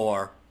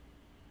for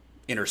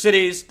inner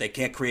cities. They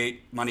can't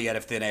create money out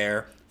of thin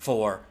air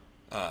for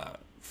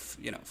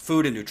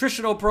food and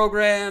nutritional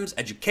programs,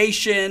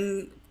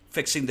 education,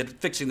 fixing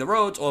the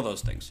roads, all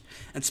those things.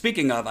 And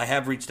speaking of, I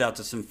have reached out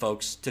to some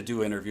folks to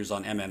do interviews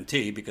on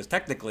MMT, because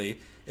technically,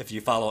 if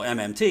you follow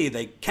MMT,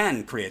 they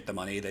can create the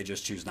money, they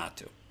just choose not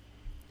to.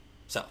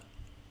 So,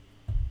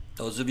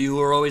 those of you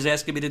who are always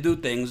asking me to do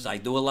things, I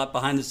do a lot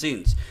behind the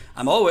scenes.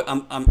 I'm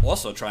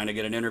also trying to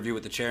get an interview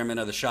with the chairman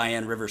of the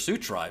Cheyenne River Sioux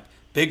Tribe.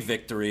 Big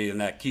victory in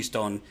that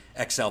Keystone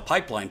XL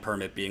pipeline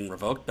permit being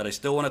revoked, but I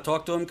still want to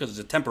talk to him because it's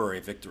a temporary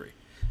victory.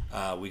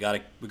 We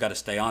got to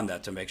stay on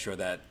that to make sure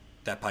that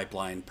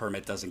pipeline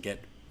permit doesn't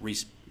get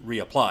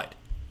reapplied.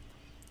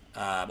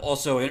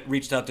 Also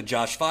reached out to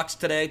Josh Fox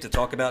today to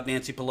talk about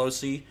Nancy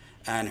Pelosi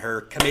and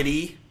her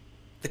committee,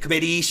 the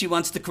committee she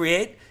wants to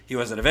create. He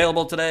wasn't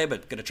available today,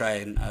 but going to try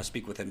and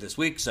speak with him this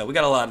week. So we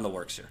got a lot in the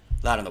works here.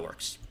 A lot in the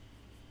works.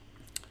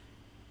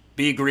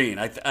 Be green.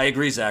 I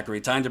agree,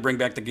 Zachary. Time to bring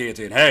back the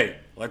guillotine. Hey,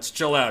 let's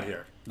chill out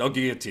here. No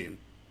guillotine.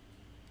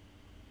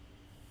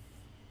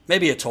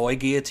 Maybe a toy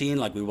guillotine,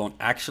 like we won't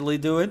actually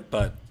do it,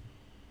 but...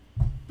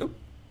 Oop,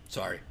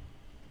 sorry.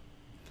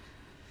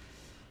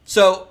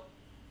 So,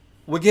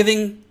 we're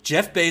giving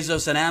Jeff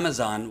Bezos and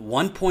Amazon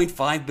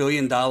 $1.5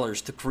 billion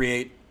to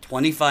create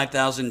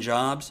 25,000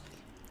 jobs.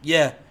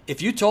 Yeah,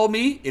 if you told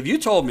me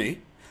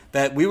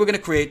that we were going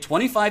to create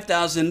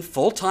 25,000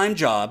 full-time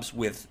jobs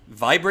with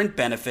vibrant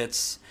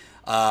benefits,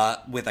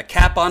 with a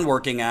cap on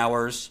working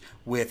hours,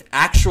 with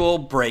actual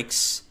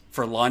breaks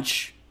for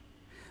lunch,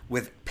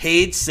 with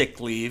paid sick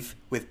leave,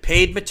 with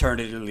paid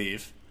maternity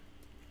leave,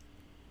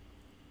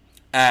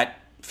 at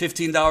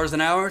 $15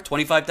 an hour,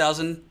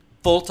 25,000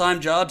 full-time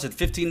jobs at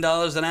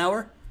 $15 an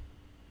hour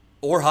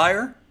or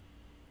higher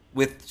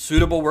with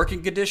suitable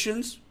working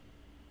conditions,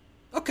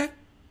 okay,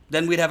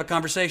 then we'd have a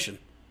conversation.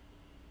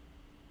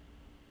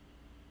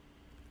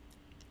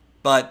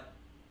 But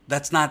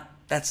that's not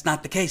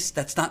the case.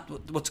 That's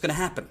not what's going to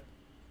happen.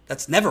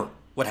 That's never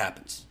what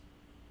happens.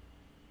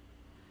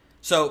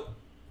 So,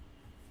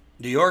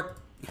 New York,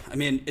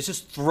 it's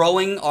just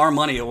throwing our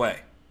money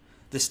away.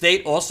 The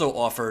state also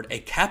offered a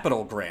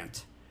capital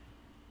grant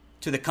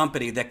to the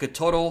company that could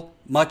total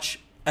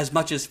as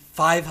much as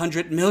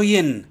 $500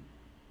 million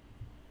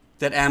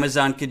that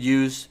Amazon could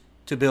use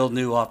to build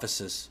new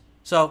offices.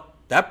 So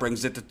that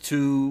brings it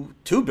to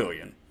 $2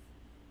 billion.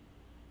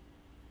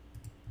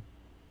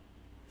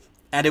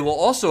 And it will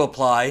also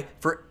apply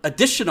for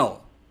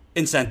additional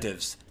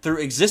incentives through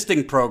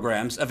existing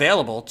programs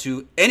available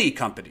to any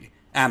company,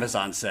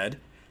 Amazon said.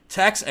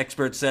 Tax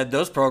experts said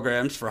those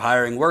programs for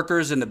hiring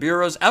workers in the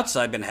bureaus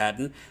outside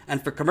Manhattan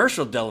and for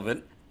commercial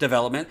development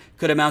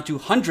could amount to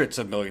hundreds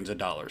of millions of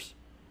dollars.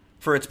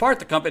 For its part,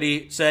 the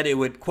company said it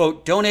would,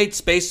 quote, donate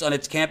space on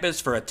its campus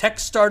for a tech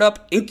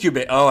startup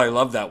incubator. Oh, I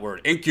love that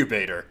word,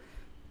 incubator.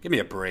 Give me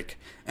a break.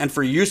 And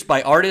for use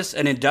by artists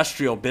and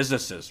industrial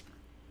businesses.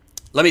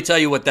 Let me tell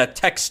you what that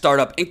tech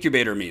startup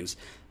incubator means.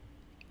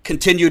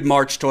 Continued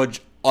march towards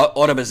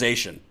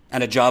automation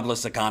and a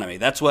jobless economy.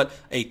 That's what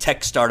a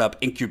tech startup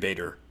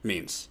incubator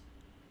means.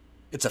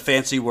 It's a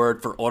fancy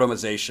word for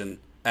automation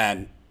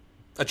and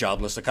a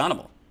jobless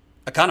economy.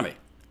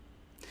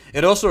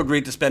 It also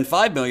agreed to spend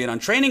 $5 million on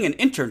training and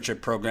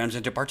internship programs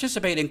and to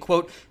participate in,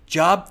 quote,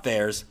 job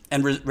fairs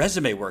and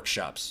resume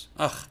workshops.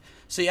 Ugh.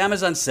 See,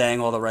 Amazon's saying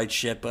all the right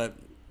shit, but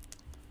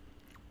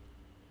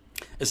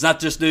it's not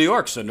just New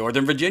York. So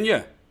Northern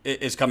Virginia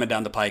is coming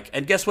down the pike.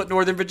 And guess what,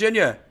 Northern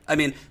Virginia? I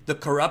mean, the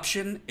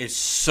corruption is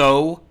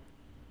so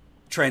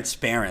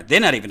transparent. They're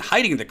not even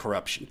hiding the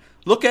corruption.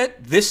 Look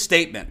at this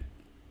statement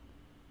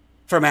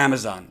from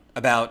Amazon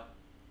about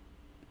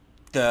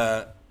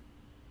the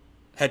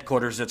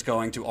headquarters that's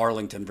going to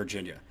Arlington,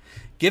 Virginia.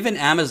 Given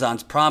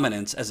Amazon's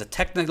prominence as a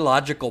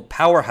technological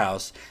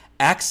powerhouse,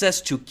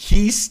 access to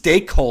key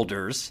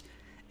stakeholders,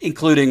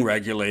 including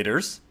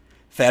regulators,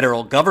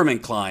 federal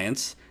government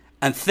clients,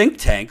 and think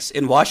tanks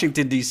in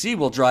Washington, D.C.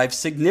 will drive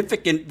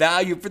significant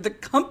value for the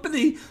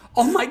company.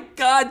 Oh my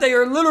God, they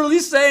are literally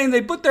saying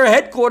they put their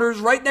headquarters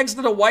right next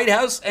to the White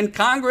House and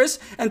Congress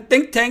and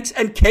think tanks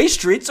and K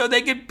Street so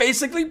they can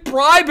basically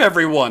bribe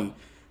everyone.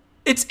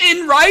 It's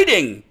in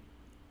writing.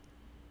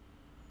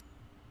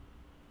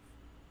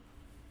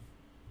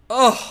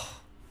 Oh,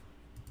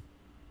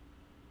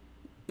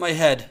 my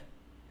head.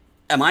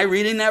 Am I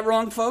reading that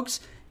wrong,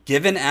 folks?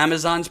 Given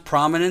Amazon's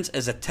prominence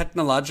as a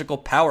technological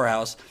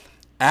powerhouse,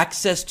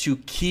 access to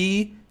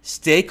key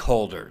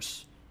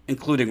stakeholders,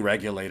 including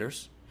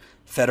regulators,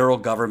 federal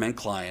government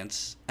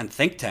clients, and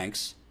think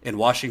tanks in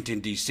Washington,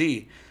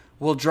 D.C.,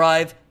 will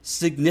drive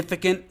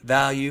significant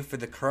value for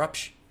the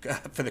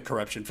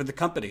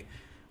company.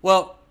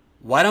 Well,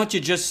 why don't you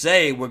just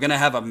say we're going to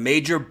have a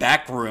major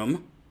back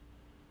room?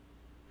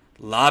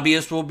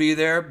 Lobbyists will be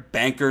there,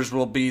 bankers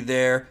will be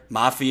there,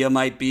 mafia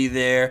might be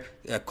there,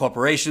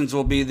 corporations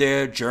will be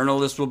there,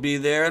 journalists will be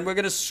there, and we're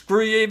going to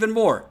screw you even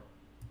more.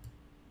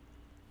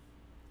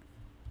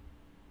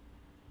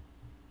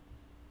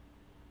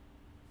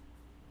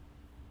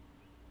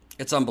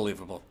 It's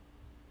unbelievable.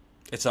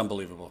 It's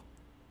unbelievable.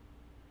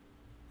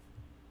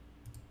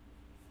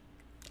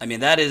 I mean,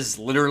 that is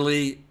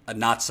literally a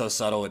not so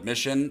subtle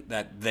admission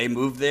that they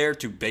moved there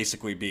to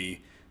basically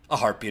be a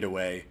heartbeat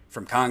away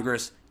from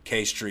Congress,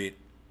 K Street,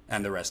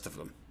 and the rest of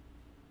them.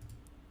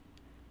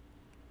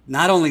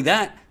 Not only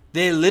that,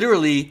 they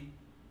literally,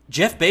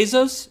 Jeff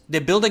Bezos, they're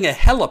building a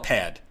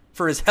helipad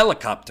for his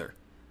helicopter.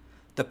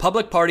 The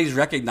public parties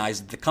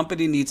recognize that the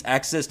company needs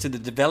access to the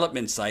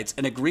development sites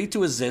and agreed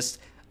to assist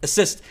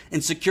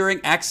in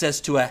securing access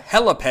to a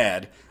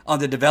helipad on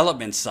the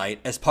development site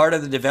as part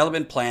of the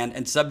development plan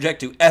and subject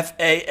to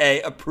FAA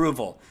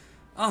approval.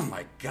 Oh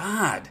my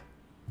God.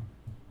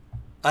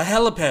 A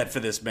helipad for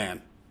this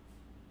man.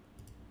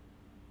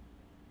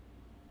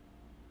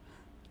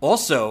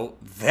 Also,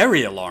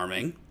 very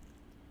alarming,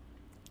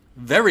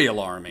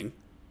 the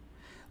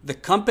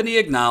company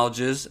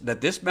acknowledges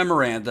that this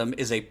memorandum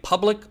is a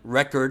public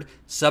record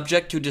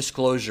subject to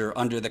disclosure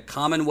under the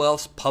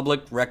Commonwealth's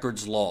public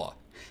records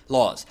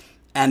laws,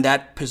 and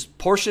that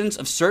portions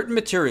of certain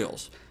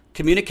materials,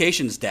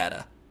 communications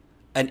data,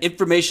 and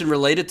information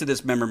related to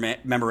this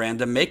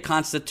memorandum may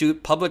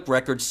constitute public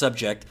records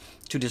subject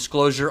to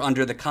disclosure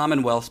under the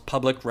Commonwealth's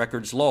public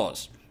records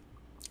laws,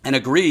 and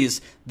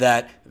agrees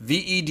that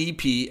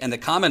VEDP and the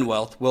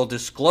Commonwealth will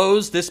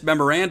disclose this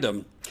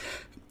memorandum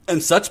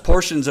and such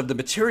portions of the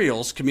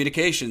materials,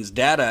 communications,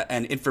 data,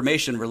 and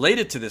information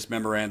related to this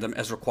memorandum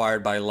as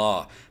required by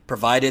law,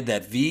 provided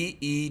that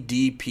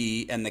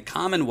VEDP and the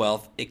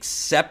Commonwealth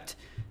accept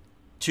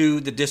to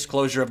the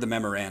disclosure of the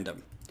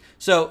memorandum.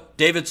 So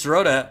David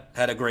Sirota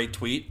had a great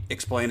tweet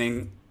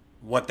explaining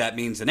what that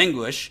means in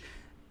English.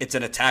 It's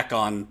an attack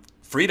on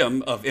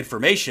freedom of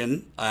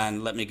information,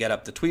 and let me get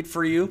up the tweet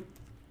for you.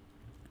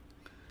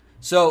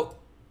 So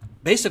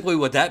basically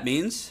what that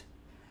means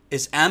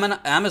is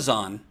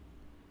Amazon,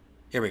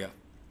 here we go.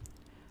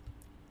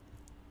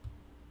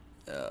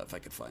 If I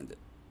could find it.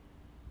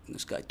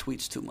 This guy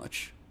tweets too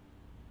much.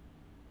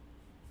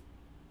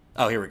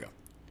 Oh, here we go.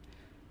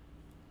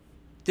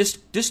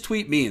 This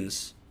tweet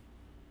means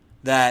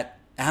that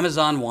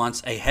Amazon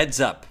wants a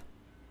heads up.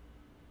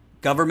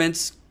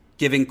 Governments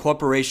giving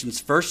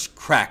corporations first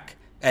crack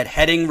at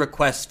heading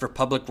requests for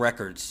public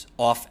records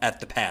off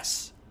at the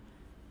pass.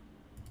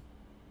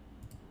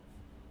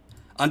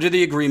 Under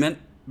the agreement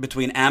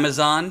between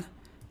Amazon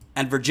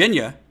and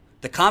Virginia,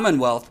 the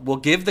Commonwealth will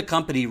give the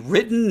company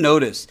written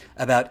notice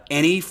about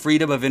any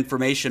freedom of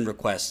information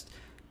request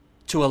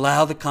to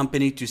allow the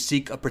company to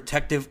seek a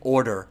protective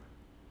order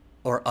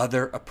or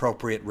other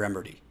appropriate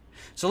remedy.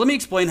 So let me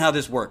explain how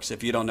this works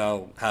if you don't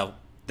know how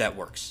that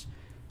works.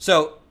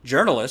 So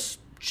journalists,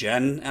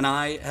 Jen and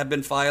I have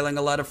been filing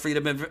a lot of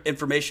freedom of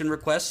information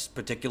requests,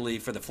 particularly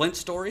for the Flint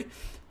story.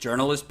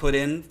 Journalists put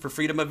in for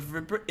freedom of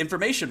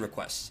information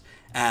requests.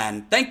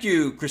 And thank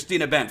you,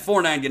 Christina Bent,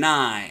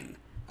 $4.99.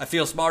 I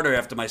feel smarter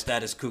after my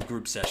status coup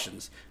group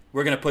sessions.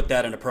 We're going to put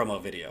that in a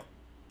promo video.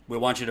 We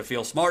want you to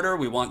feel smarter.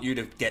 We want you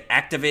to get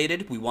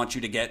activated. We want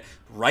you to get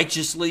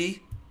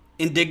righteously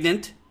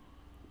indignant.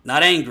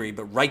 Not angry,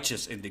 but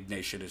righteous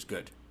indignation is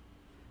good.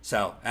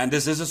 So, and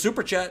this is a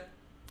super chat.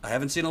 I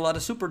haven't seen a lot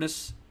of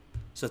superness.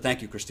 So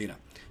thank you, Christina.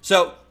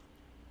 So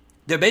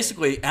they're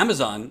basically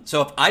Amazon.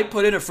 So if I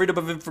put in a freedom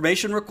of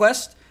information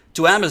request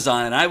to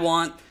Amazon and I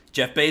want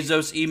Jeff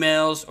Bezos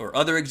emails or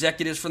other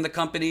executives from the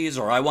companies,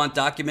 or I want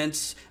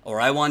documents, or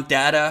I want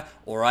data,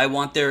 or I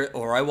want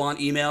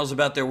emails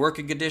about their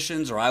working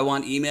conditions, or I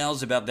want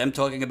emails about them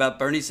talking about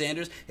Bernie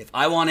Sanders, if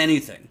I want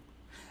anything,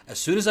 as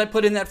soon as I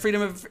put in that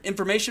Freedom of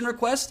Information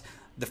request,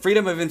 the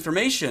Freedom of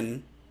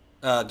Information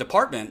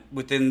department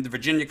within the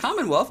Virginia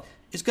Commonwealth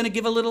is going to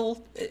give a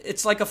little,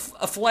 it's like a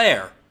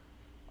flare,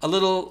 a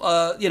little,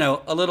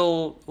 a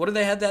little, what do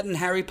they have that in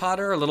Harry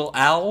Potter? A little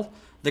owl?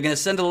 They're going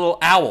to send a little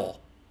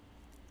owl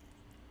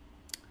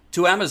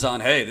to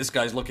Amazon. Hey, this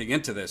guy's looking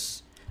into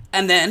this.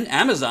 And then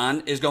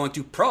Amazon is going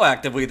to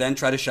proactively then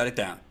try to shut it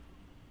down.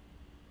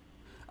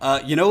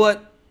 You know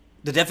what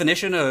the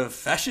definition of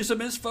fascism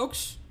is,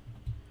 folks?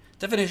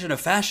 Definition of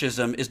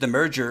fascism is the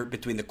merger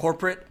between the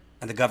corporate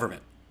and the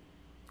government.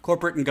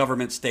 Corporate and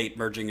government state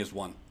merging is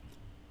one.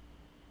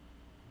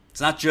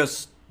 It's not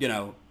just,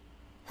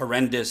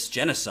 horrendous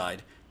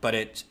genocide, but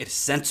it's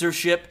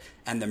censorship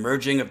and the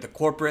merging of the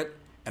corporate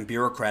and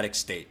bureaucratic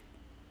state.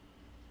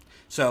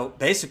 So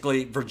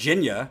basically,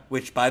 Virginia,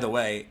 which, by the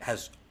way,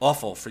 has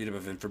awful freedom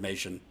of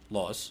information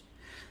laws,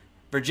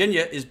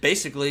 Virginia is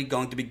basically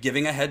going to be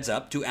giving a heads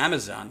up to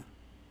Amazon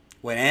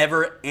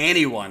whenever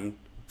anyone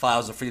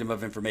files a freedom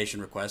of information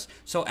request,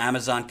 so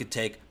Amazon could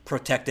take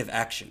protective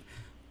action.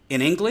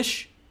 In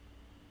English,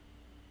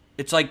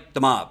 it's like the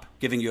mob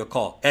giving you a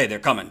call. Hey, they're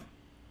coming.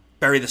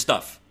 Bury the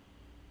stuff.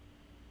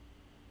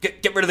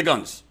 Get rid of the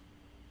guns.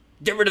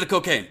 Get rid of the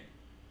cocaine.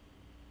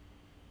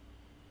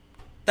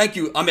 Thank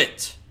you,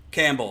 Amit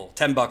Campbell,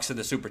 $10 in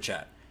the super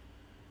chat.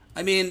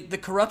 I mean, the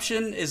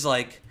corruption is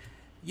like,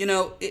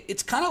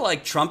 it's kind of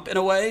like Trump in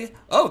a way.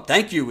 Oh,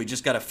 thank you. We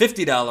just got a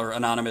 $50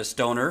 anonymous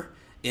donor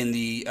in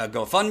the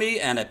GoFundMe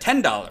and a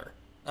 $10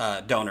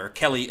 donor,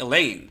 Kelly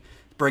Elaine,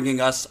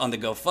 bringing us on the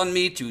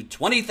GoFundMe to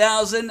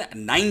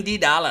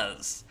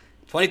 $20,090.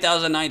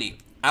 $20,090.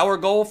 Our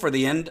goal for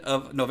the end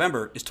of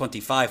November is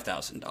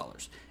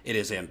 $25,000. It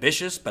is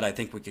ambitious, but I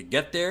think we could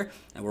get there,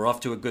 and we're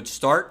off to a good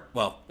start.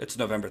 Well, it's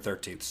November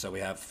 13th, so we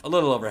have a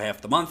little over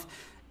half the month.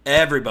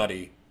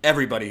 Everybody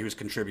who's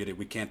contributed,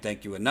 we can't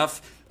thank you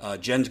enough.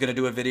 Jen's going to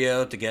do a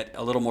video to get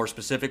a little more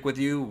specific with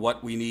you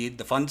what we need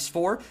the funds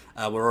for.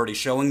 We're already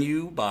showing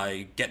you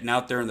by getting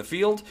out there in the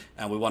field,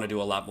 and we want to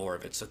do a lot more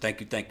of it. So thank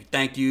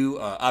you.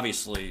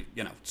 Obviously,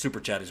 Super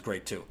Chat is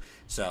great too.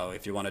 So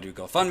if you want to do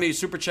GoFundMe,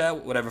 Super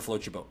Chat, whatever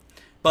floats your boat.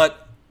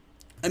 But,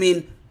 I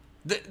mean,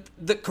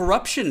 the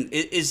corruption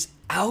is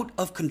out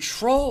of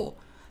control.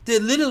 They're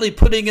literally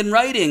putting in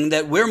writing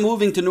that we're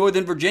moving to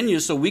Northern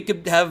Virginia so we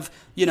could have,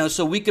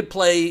 so we could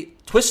play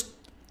Twist.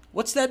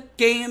 What's that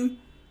game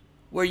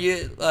where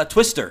you,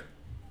 Twister?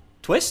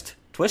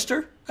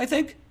 Twister, I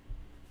think.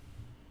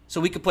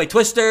 So we could play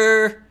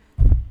Twister,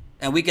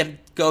 and we could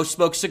go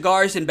smoke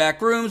cigars in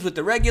back rooms with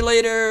the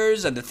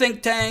regulators and the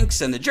think tanks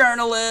and the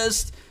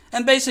journalists.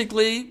 And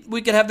basically,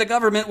 we could have the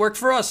government work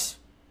for us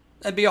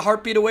and be a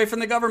heartbeat away from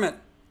the government.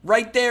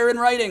 Right there in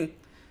writing.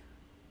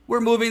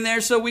 We're moving there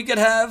so we could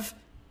have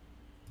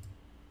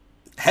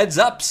heads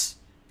ups.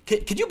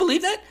 Could you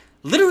believe that?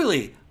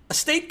 Literally, a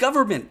state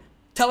government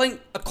telling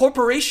a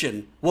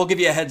corporation, we'll give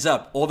you a heads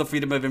up, all the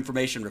freedom of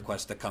information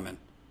requests that come in.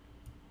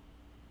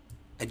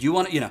 And you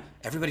want to,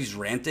 everybody's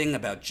ranting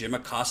about Jim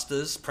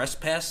Acosta's press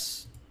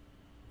pass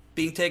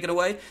being taken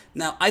away.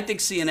 Now, I think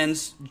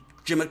CNN's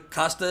Jim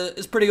Acosta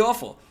is pretty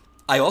awful.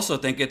 I also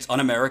think it's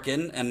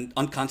un-American and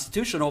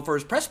unconstitutional for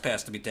his press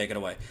pass to be taken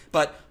away.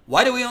 But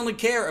why do we only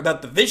care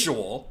about the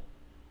visual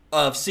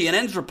of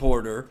CNN's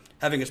reporter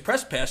having his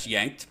press pass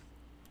yanked,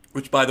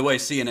 which, by the way,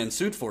 CNN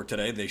sued for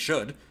today? They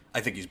should.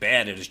 I think he's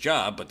bad at his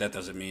job, but that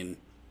doesn't mean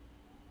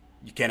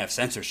you can't have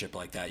censorship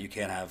like that. You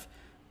can't have...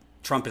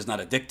 Trump is not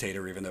a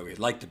dictator, even though he'd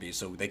like to be,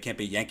 so they can't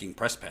be yanking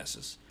press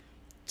passes.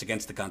 It's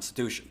against the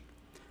Constitution.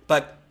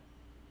 But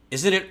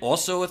isn't it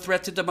also a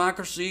threat to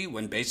democracy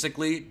when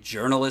basically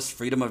journalists'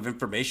 freedom of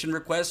information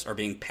requests are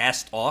being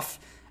passed off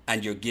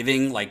and you're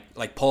giving,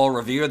 like Paul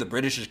Revere, the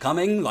British is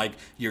coming, like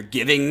you're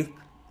giving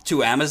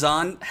to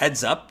Amazon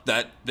heads up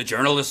that the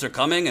journalists are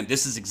coming and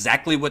this is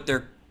exactly what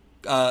they're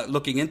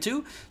looking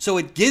into? So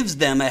it gives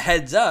them a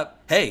heads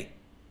up, hey,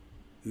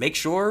 make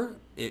sure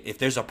if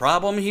there's a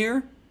problem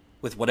here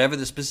with whatever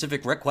the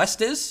specific request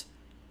is.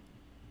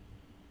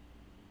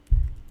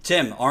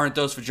 Tim, aren't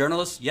those for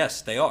journalists?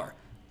 Yes, they are.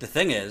 The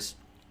thing is,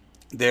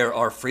 there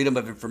are freedom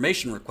of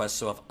information requests.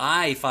 So if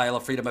I file a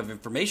freedom of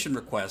information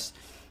request,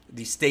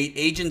 the state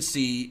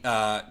agency,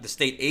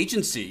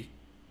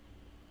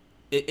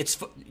 it's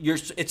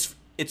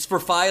for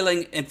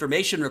filing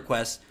information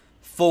requests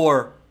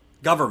for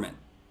government,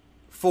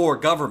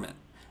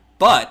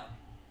 But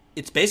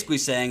it's basically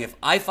saying if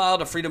I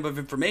filed a freedom of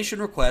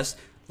information request,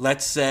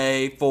 let's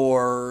say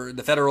for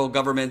the federal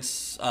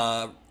government's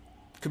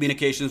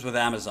communications with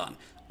Amazon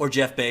or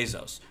Jeff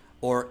Bezos,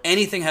 or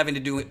anything having to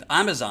do with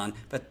Amazon,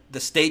 but the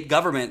state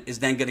government is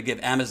then going to give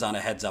Amazon a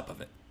heads up of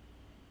it.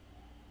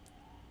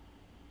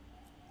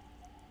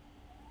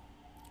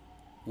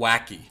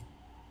 Wacky.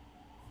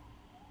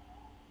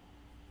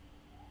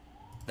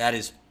 That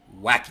is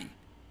wacky.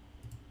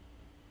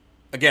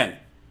 Again,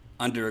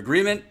 Under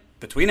agreement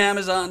between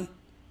Amazon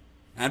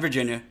and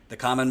Virginia, the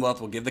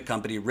Commonwealth will give the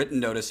company written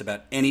notice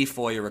about any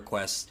FOIA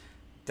requests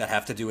that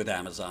have to do with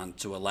Amazon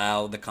to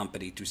allow the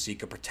company to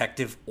seek a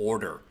protective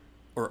order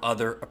or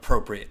other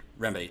appropriate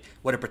remedy.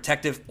 What a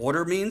protective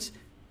order means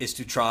is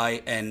to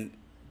try and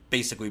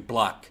basically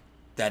block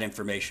that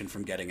information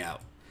from getting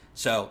out.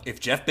 So if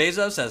Jeff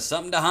Bezos has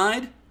something to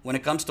hide when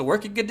it comes to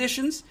working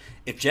conditions,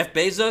 if Jeff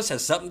Bezos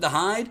has something to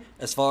hide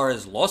as far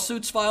as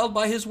lawsuits filed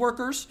by his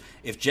workers,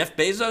 if Jeff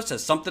Bezos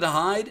has something to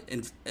hide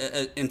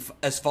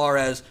as far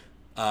as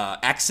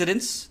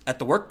accidents at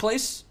the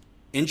workplace,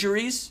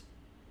 injuries,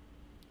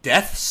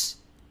 deaths,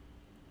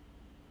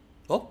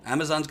 well,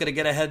 Amazon's going to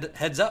get a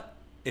heads up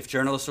if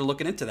journalists are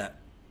looking into that.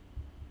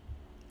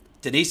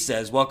 Denise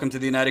says, welcome to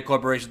the United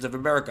Corporations of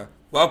America.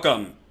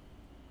 Welcome.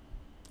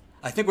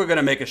 I think we're going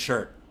to make a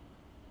shirt.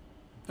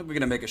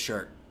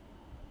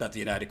 About the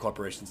United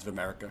Corporations of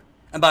America.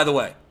 And by the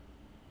way,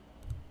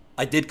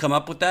 I did come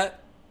up with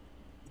that,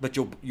 but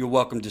you're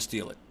welcome to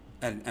steal it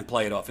and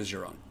play it off as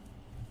your own.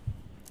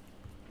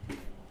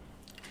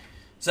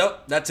 So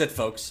that's it,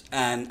 folks.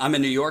 And I'm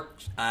in New York.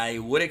 I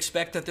would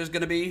expect that there's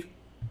going to be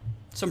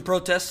some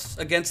protests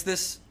against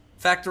this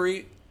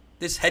factory,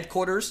 this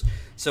headquarters.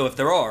 So if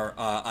there are,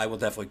 I will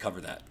definitely cover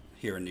that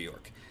here in New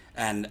York.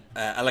 And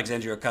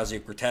Alexandria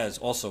Ocasio-Cortez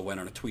also went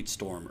on a tweet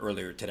storm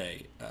earlier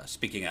today,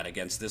 speaking out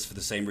against this for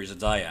the same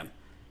reasons I am.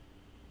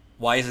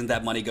 Why isn't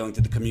that money going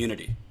to the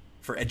community,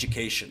 for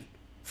education,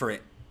 for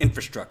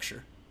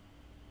infrastructure?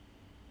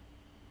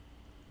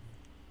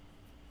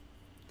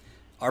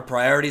 Our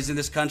priorities in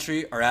this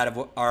country are out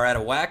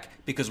of whack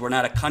because we're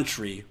not a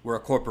country, we're a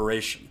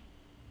corporation.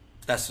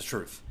 That's the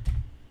truth.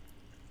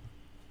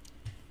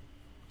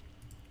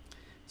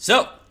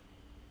 So,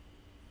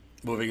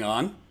 moving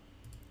on.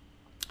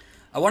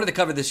 I wanted to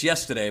cover this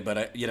yesterday,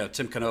 but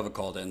Tim Canova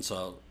called in,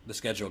 so the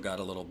schedule got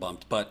a little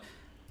bumped. But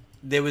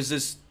there was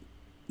this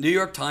New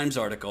York Times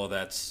article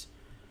that's,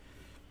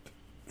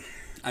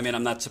 I'm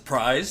not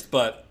surprised,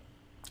 but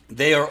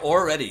they are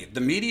already,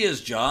 the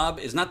media's job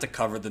is not to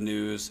cover the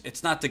news.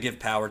 It's not to give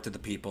power to the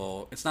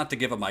people. It's not to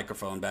give a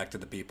microphone back to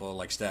the people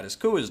like Status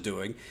Quo is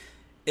doing.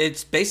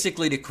 It's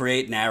basically to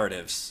create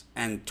narratives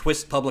and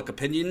twist public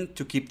opinion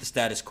to keep the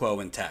status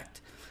quo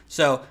intact.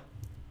 So,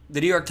 the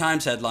New York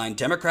Times headline,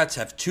 Democrats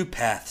have two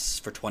paths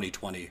for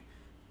 2020,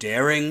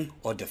 daring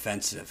or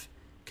defensive.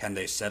 Can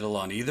they settle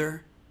on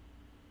either?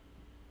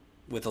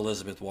 With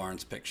Elizabeth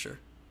Warren's picture.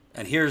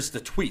 And here's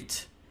the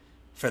tweet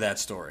for that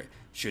story.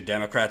 Should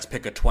Democrats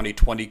pick a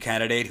 2020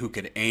 candidate who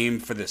could aim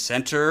for the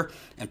center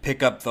and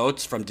pick up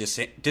votes from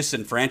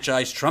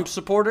disenfranchised Trump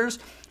supporters,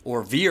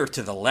 or veer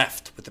to the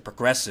left with a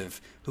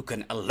progressive who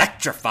can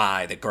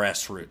electrify the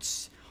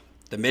grassroots?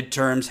 The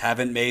midterms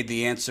haven't made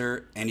the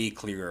answer any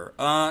clearer.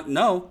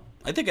 No,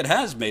 I think it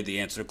has made the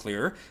answer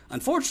clearer.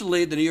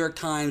 Unfortunately, the New York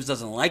Times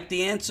doesn't like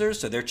the answer,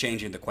 so they're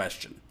changing the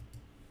question.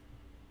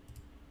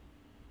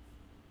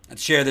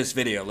 Let's share this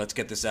video. Let's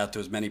get this out to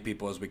as many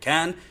people as we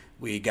can.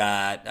 We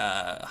got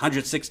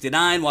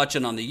 169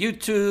 watching on the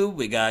YouTube.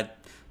 We got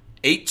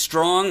 8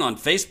 strong on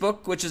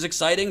Facebook, which is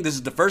exciting. This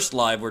is the first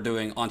live we're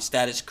doing on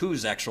Status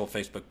Quo's actual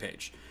Facebook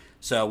page.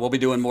 So we'll be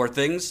doing more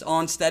things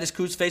on Status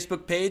Quo's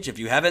Facebook page. If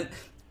you haven't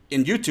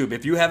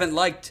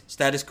liked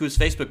Status Quo's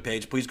Facebook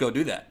page, please go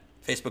do that.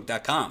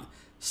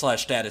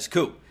 Facebook.com/Status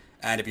Quo.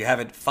 And if you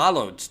haven't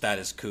followed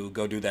Status Quo,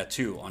 go do that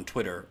too on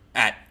Twitter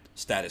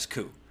 @Status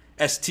Quo.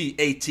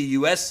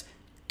 STATUS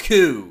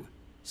Q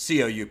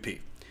COUP.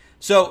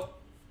 So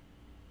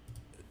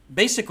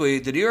basically,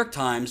 the New York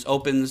Times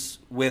opens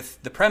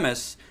with the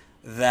premise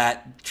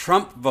that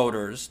Trump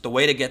voters, the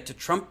way to get to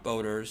Trump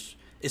voters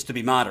is to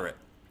be moderate.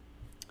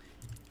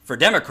 For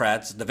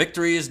Democrats, the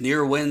victories,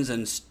 near wins,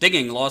 and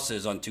stinging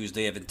losses on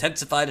Tuesday have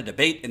intensified a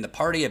debate in the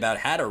party about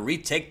how to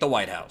retake the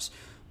White House,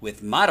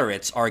 with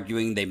moderates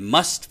arguing they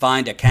must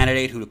find a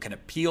candidate who can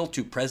appeal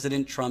to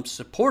President Trump's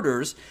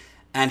supporters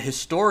and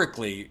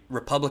historically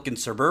Republican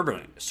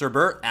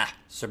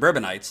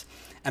suburbanites,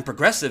 and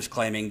progressives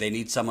claiming they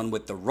need someone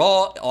with the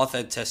raw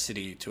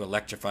authenticity to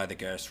electrify the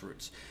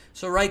grassroots.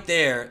 So right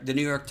there, the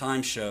New York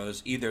Times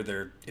shows either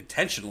they're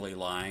intentionally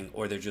lying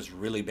or they're just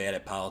really bad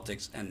at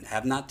politics and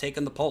have not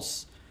taken the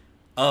pulse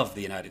of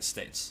the United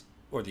States,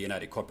 or the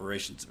United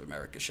Corporations of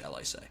America, shall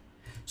I say.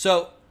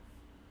 So,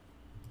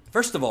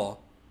 first of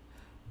all,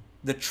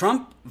 the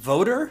Trump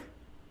voter,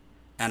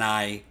 and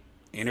I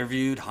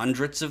interviewed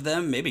hundreds of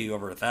them, maybe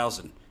over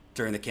 1,000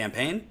 during the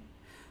campaign.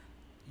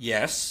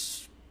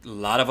 Yes, a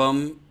lot of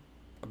them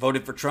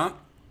voted for Trump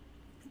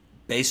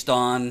based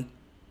on,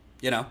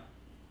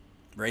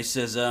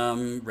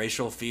 racism,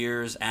 racial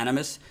fears,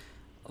 animus.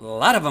 A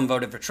lot of them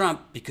voted for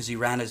Trump because he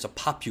ran as a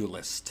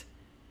populist.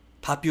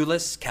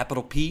 Populist,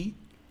 capital P.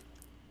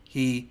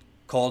 He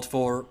called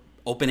for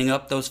opening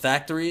up those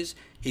factories.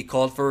 He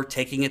called for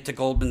taking it to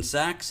Goldman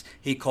Sachs.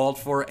 He called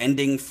for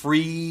ending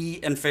free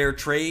and fair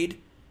trade.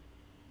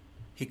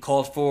 He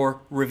called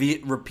for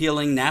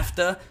repealing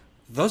NAFTA.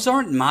 Those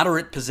aren't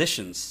moderate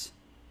positions.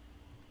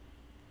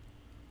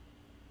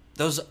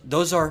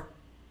 Those are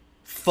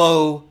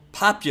faux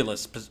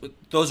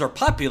those are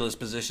populist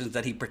positions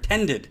that he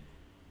pretended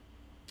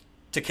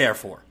to care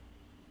for.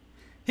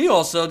 He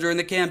also, during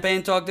the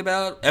campaign, talked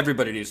about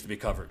everybody needs to be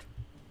covered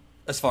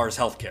as far as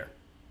health care.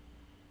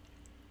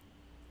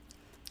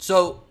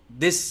 So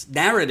this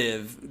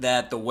narrative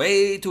that the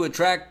way to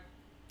attract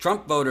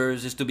Trump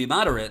voters is to be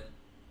moderate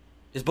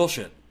is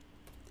bullshit.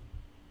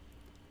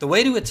 The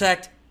way to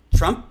attract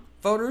Trump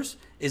voters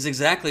is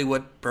exactly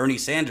what Bernie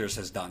Sanders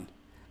has done.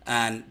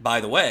 And by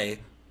the way,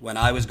 when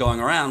I was going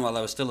around while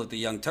I was still at the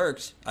Young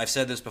Turks, I've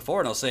said this before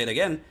and I'll say it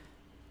again.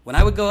 When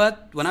I would go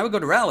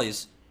to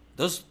rallies,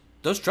 those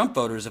Trump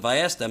voters, if I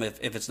asked them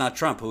if it's not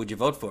Trump, who would you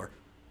vote for?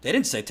 They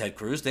didn't say Ted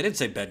Cruz. They didn't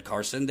say Ben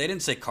Carson. They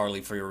didn't say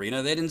Carly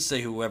Fiorina. They didn't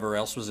say whoever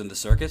else was in the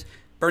circus.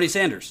 Bernie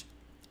Sanders.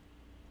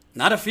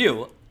 Not a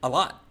few, a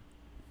lot.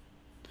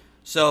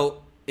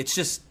 So it's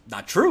just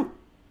not true.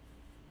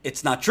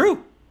 It's not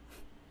true.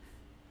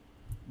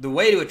 The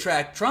way to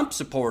attract Trump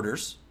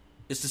supporters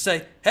is to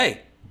say,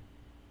 hey,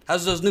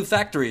 how's those new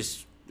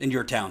factories in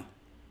your town?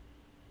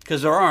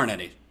 Because there aren't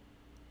any.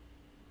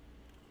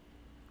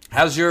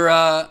 How's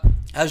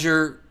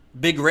your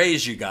big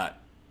raise you got?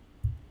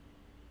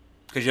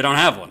 Because you don't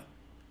have one.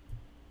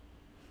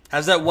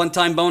 How's that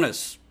one-time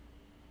bonus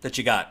that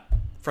you got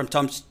from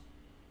Trump's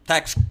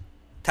tax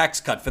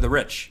cut for the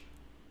rich?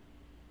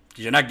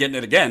 Because you're not getting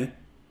it again.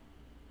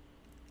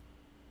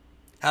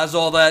 How's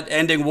all that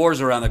ending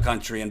wars around the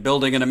country and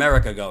building in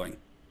America going?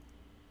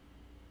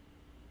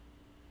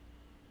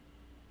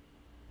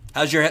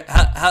 How's your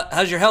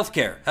health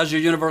care? How's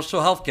your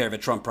universal health care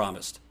that Trump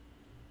promised?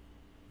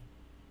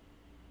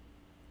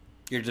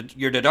 Your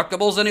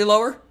deductibles any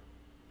lower?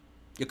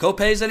 Your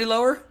co-pays any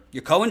lower?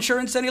 Your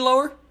co-insurance any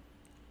lower?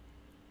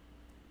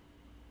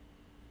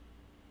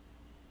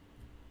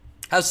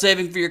 How's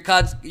saving for your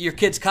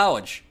kids'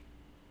 college?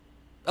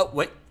 Oh,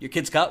 wait, your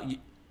kids' college?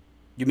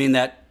 You mean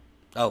that,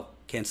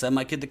 can't send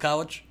my kid to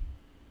college?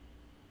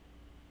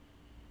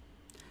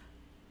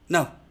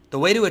 No, the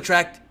way to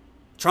attract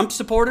Trump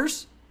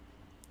supporters,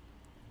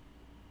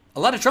 a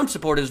lot of Trump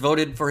supporters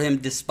voted for him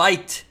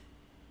despite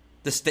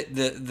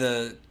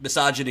the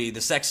misogyny, the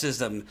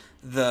sexism,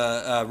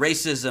 the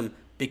racism,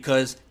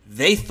 because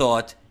they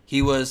thought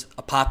he was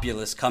a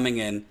populist coming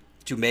in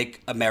to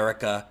make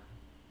America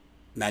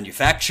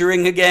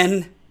manufacturing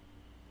again,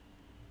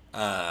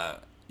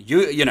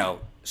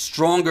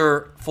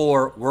 stronger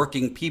for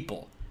working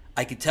people.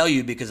 I could tell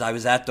you because I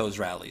was at those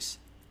rallies.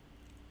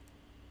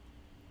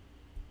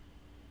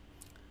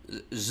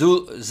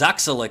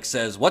 Zaxalik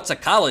says, "What's a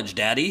college,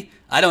 Daddy?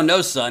 I don't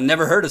know, son.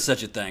 Never heard of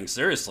such a thing.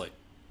 Seriously."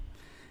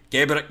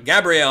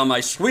 Gabrielle,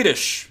 my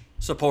Swedish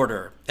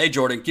supporter. Hey,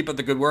 Jordan, keep up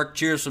the good work.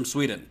 Cheers from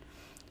Sweden.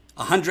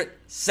 100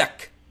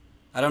 SEK.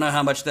 I don't know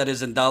how much that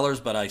is in dollars,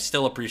 but I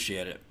still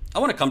appreciate it. I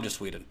want to come to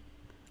Sweden.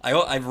 I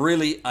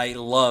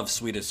love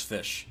Swedish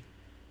fish.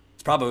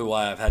 It's probably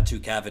why I've had 2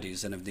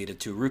 cavities and have needed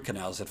 2 root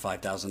canals at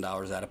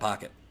 $5,000 out of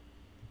pocket.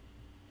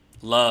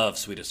 Love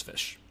Swedish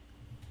fish.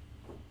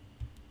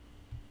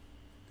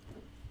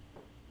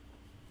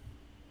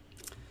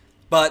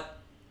 But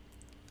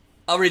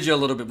I'll read you a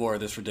little bit more of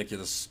this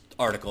ridiculous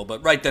article,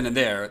 but right then and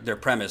there, their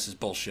premise is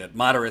bullshit.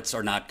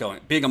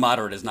 Being a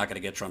moderate is not going to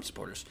get Trump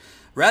supporters.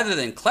 Rather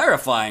than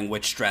clarifying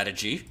which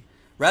strategy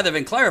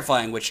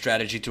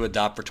to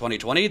adopt for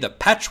 2020, the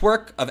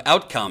patchwork of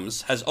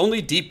outcomes has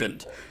only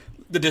deepened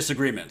the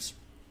disagreements.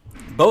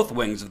 Both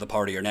wings of the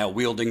party are now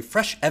wielding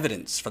fresh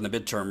evidence from the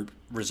midterm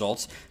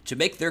results to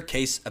make their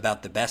case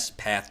about the best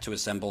path to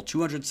assemble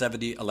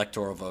 270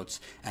 electoral votes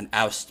and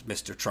oust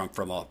Mr. Trump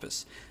from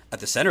office. At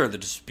the center of the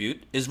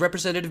dispute is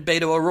Representative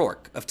Beto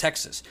O'Rourke of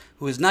Texas,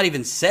 who has not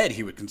even said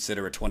he would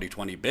consider a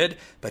 2020 bid,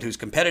 but whose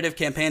competitive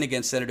campaign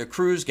against Senator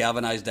Cruz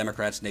galvanized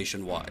Democrats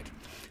nationwide.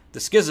 The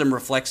schism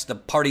reflects the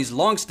party's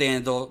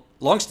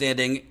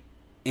longstanding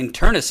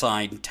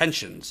internecine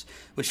tensions,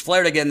 which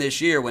flared again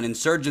this year when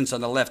insurgents on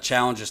the left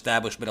challenged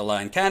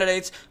establishment-aligned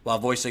candidates while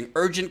voicing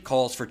urgent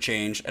calls for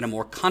change and a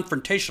more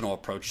confrontational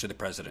approach to the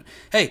president.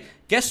 Hey,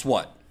 guess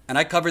what? And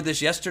I covered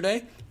this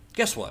yesterday.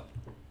 Guess what?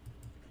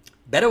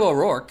 Beto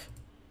O'Rourke,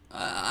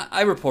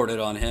 I reported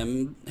on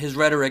him. His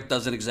rhetoric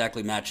doesn't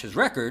exactly match his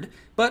record,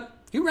 but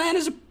he ran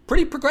as a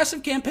pretty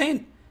progressive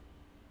campaign.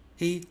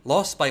 He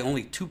lost by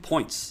only 2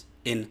 points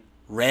in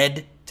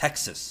red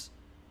Texas.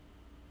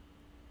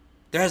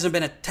 There hasn't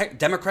been a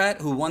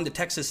Democrat who won the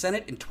Texas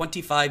Senate in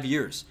 25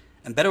 years.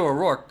 And Beto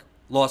O'Rourke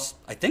lost,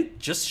 I think,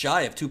 just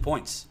shy of 2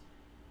 points,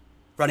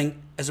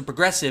 running as a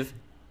progressive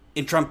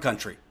in Trump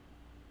country.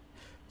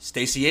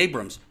 Stacey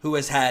Abrams, who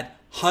has had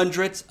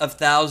hundreds of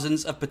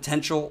thousands of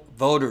potential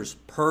voters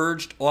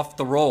purged off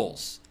the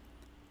rolls,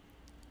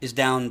 is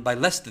down by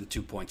less than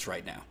 2 points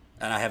right now.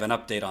 And I have an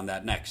update on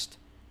that next.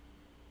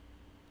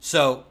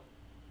 So,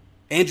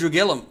 Andrew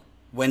Gillum,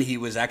 when he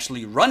was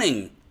actually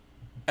running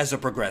as a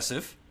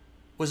progressive,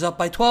 was up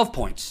by 12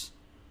 points.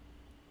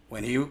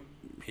 When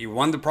he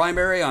won the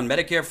primary on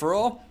Medicare for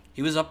All,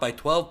 he was up by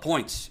 12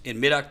 points. In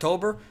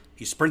mid-October,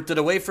 he sprinted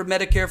away from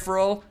Medicare for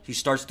All. He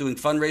starts doing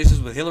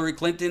fundraisers with Hillary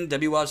Clinton,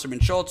 Debbie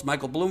Wasserman Schultz,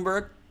 Michael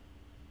Bloomberg.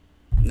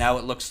 Now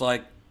it looks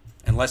like,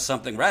 unless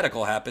something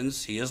radical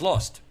happens, he is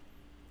lost.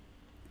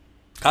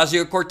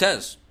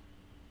 Ocasio-Cortez,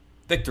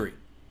 victory.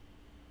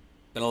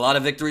 Been a lot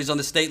of victories on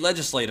the state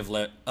legislative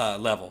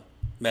level.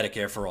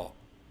 Medicare for all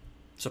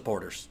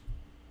supporters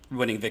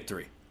winning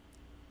victory.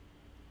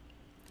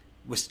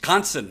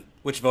 Wisconsin,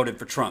 which voted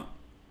for Trump,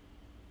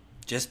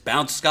 just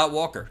bounced Scott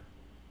Walker.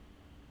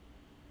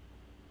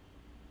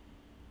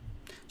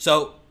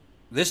 So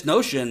this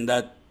notion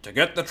that to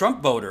get the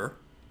Trump voter,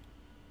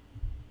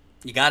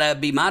 you got to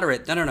be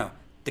moderate. No.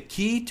 The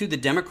key to the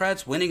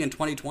Democrats winning in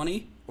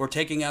 2020 or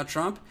taking out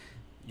Trump,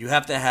 you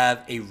have to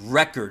have a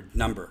record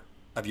number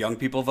of young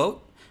people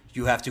vote.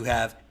 You have to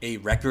have a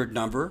record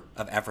number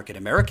of African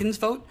Americans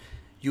vote.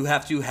 You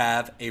have to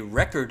have a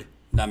record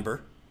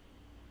number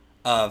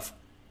of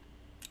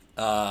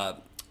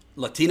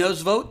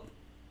Latinos vote.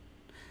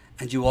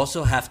 And you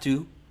also have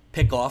to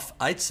pick off,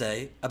 I'd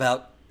say,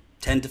 about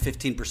 10 to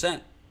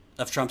 15%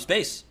 of Trump's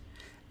base.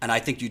 And I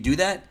think you do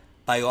that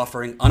by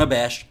offering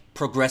unabashed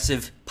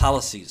progressive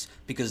policies,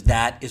 because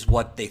that is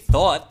what they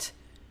thought.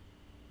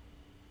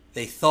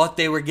 They thought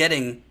they were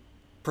getting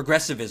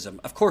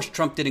progressivism. Of course,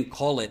 Trump didn't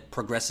call it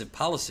progressive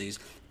policies,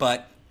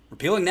 but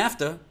repealing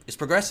NAFTA is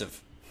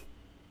progressive.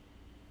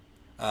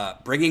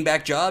 Bringing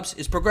back jobs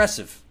is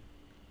progressive.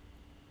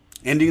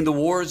 Ending the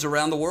wars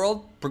around the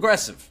world,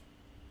 progressive.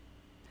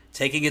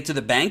 Taking it to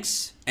the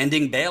banks,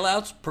 ending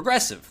bailouts,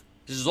 progressive.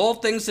 This is all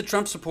things that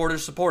Trump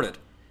supporters supported.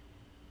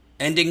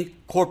 Ending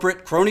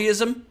corporate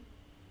cronyism,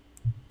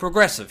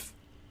 progressive.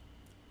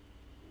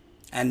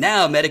 And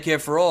now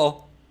Medicare for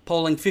all,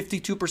 polling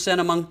 52%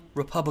 among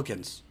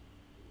Republicans.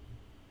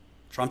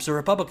 Trump's a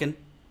Republican.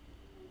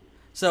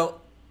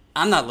 So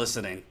I'm not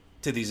listening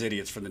to these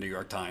idiots from the New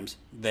York Times.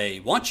 They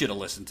want you to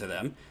listen to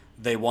them.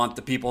 They want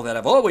the people that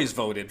have always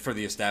voted for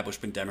the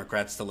establishment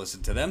Democrats to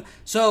listen to them.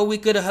 So we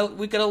could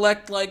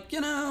elect, like,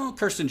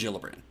 Kirsten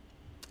Gillibrand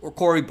or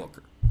Cory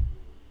Booker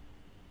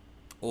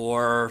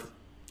or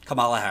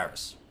Kamala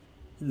Harris.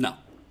 No.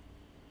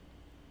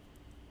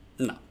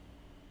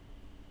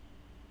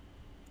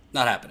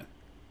 Not happening.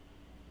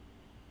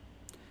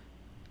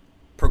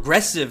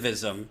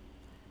 Progressivism,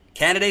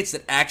 candidates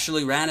that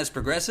actually ran as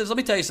progressives, let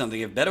me tell you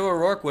something. If Beto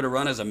O'Rourke would have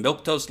run as a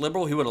milquetoast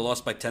liberal, he would have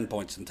lost by 10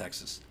 points in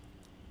Texas.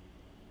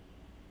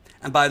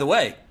 And by the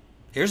way,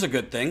 here's a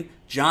good thing.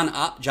 John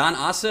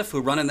Ossoff,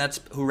 who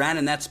ran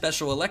in that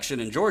special election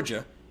in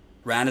Georgia,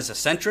 ran as a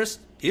centrist.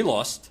 He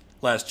lost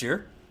last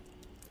year.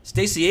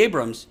 Stacey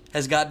Abrams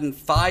has gotten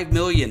 5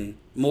 million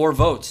more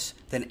votes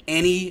than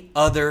any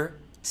other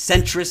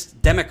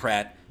centrist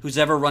Democrat who's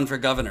ever run for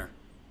governor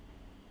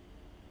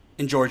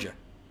in Georgia.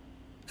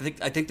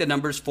 I think the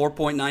number is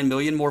 4.9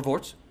 million more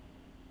votes.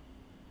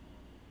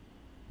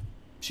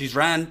 She's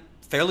ran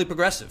fairly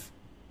progressive.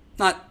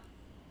 Not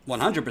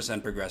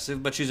 100%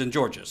 progressive, but she's in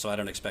Georgia, so I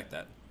don't expect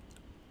that.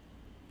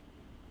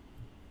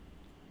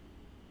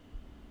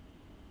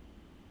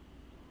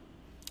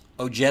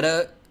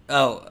 Ojeda.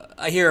 Oh,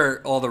 I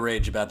hear all the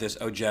rage about this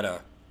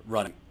Ojeda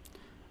running.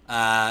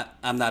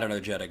 I'm not an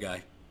Ojeda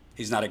guy.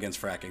 He's not against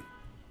fracking.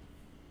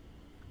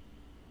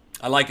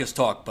 I like his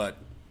talk, but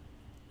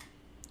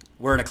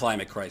we're in a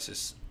climate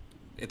crisis.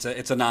 It's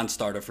a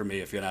non-starter for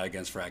me if you're not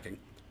against fracking.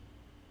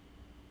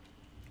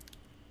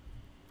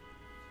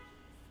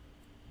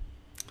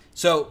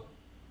 So,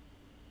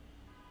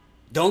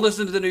 don't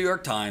listen to the New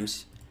York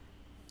Times.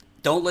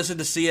 Don't listen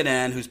to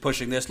CNN, who's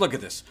pushing this. Look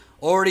at this.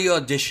 Already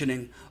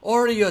auditioning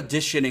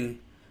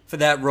for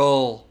that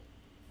role.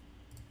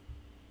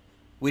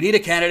 We need a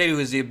candidate who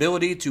has the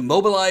ability to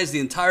mobilize the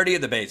entirety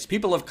of the base,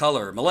 people of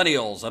color,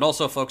 millennials, and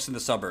also folks in the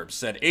suburbs,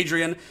 said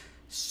Adrian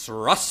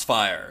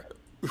Srusfire,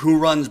 who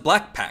runs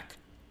Black PAC,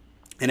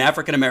 an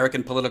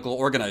African-American political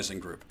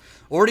organizing group.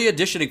 Already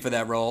auditioning for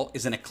that role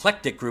is an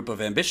eclectic group of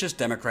ambitious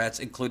Democrats,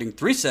 including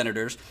 3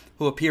 senators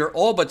who appear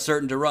all but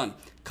certain to run: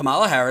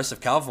 Kamala Harris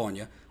of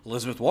California,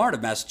 Elizabeth Warren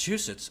of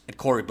Massachusetts, and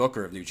Cory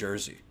Booker of New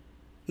Jersey.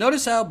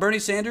 Notice how Bernie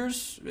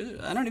Sanders,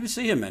 I don't even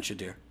see him mentioned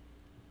here.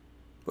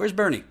 Where's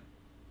Bernie?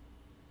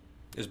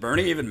 Is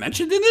Bernie even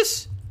mentioned in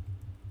this?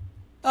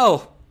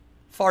 Oh,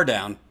 far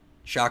down.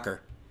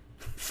 Shocker.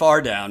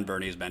 Far down,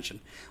 Bernie is mentioned.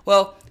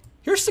 Well,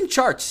 here's some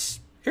charts.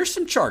 Here's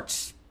some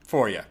charts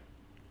for you.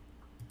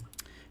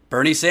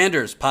 Bernie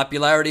Sanders,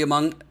 popularity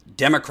among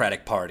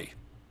Democratic Party,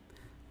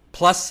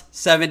 plus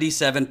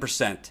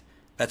 77%.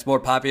 That's more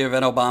popular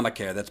than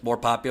Obamacare. That's more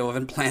popular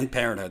than Planned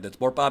Parenthood. That's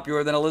more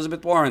popular than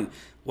Elizabeth Warren.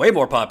 Way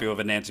more popular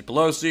than Nancy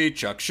Pelosi,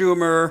 Chuck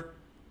Schumer.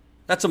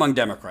 That's among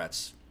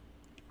Democrats.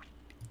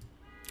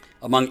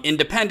 Among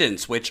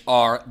independents, which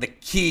are the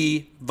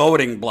key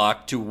voting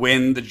bloc to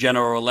win the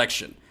general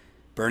election,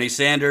 Bernie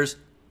Sanders,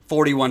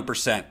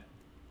 41%.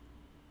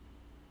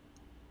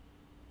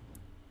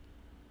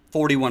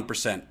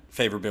 41%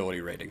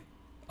 favorability rating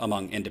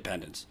among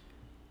independents.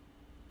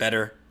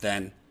 Better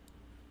than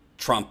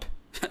Trump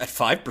at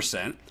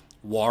 5%,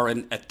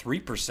 Warren at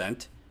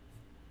 3%.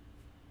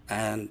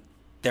 And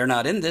they're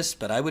not in this,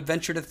 but I would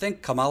venture to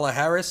think Kamala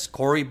Harris,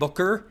 Cory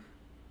Booker,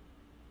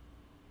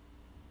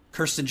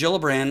 Kirsten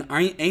Gillibrand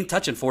ain't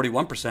touching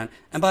 41%.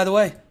 And by the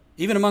way,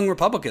 even among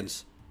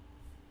Republicans,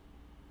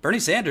 Bernie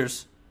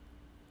Sanders,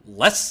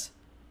 less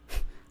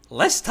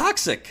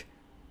toxic.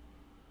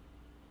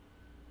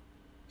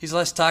 He's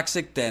less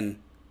toxic than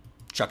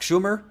Chuck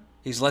Schumer.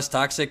 He's less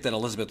toxic than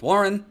Elizabeth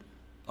Warren,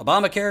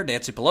 Obamacare,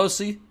 Nancy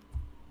Pelosi.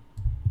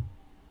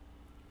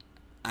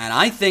 And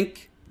I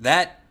think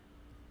that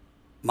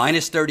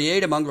minus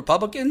 38 among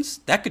Republicans,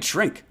 that could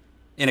shrink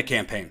in a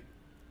campaign.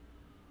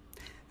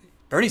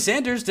 Bernie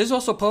Sanders, there's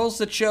also polls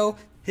that show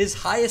his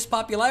highest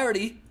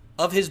popularity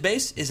of his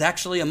base is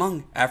actually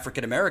among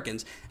African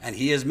Americans, and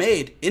he has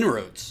made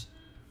inroads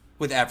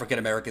with African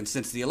Americans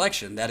since the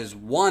election. That is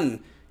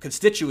one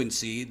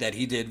constituency that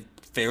he did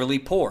fairly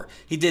poor.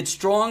 He did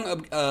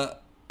strong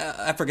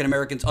African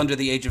Americans under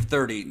the age of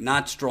 30,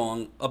 not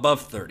strong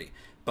above 30.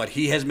 But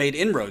he has made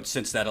inroads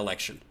since that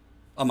election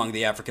among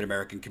the African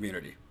American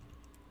community.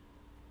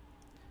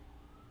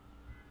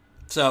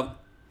 So,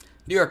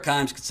 New York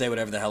Times can say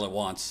whatever the hell it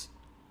wants.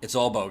 It's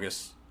all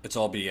bogus. It's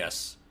all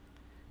BS.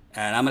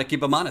 And I'm going to keep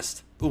them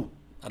honest. Ooh,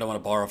 I don't want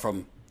to borrow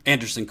from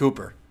Anderson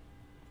Cooper.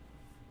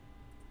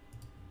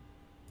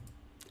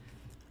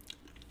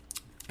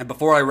 And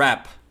before I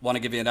wrap, I want to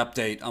give you an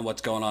update on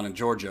what's going on in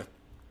Georgia.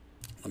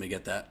 Let me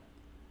get that.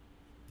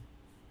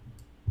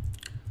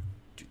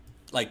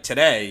 Like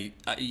today,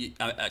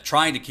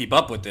 trying to keep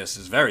up with this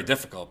is very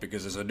difficult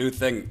because there's a new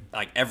thing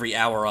like every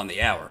hour on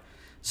the hour.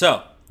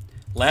 So,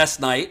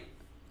 last night,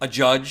 a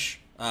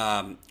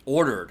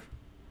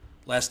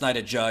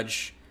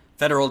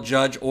federal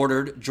judge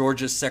ordered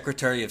Georgia's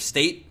Secretary of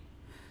State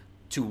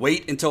to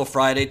wait until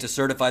Friday to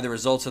certify the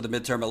results of the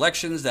midterm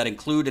elections that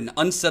include an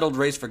unsettled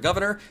race for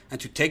governor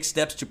and to take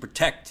steps to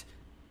protect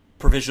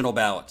provisional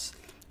ballots.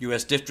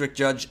 U.S. District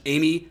Judge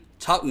Amy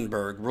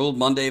Tautenberg ruled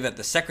Monday that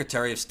the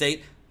Secretary of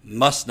State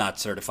must not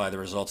certify the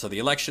results of the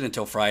election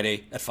until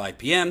Friday at 5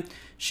 p.m.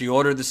 She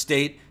ordered the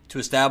state to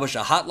establish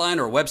a hotline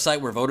or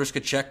website where voters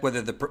could check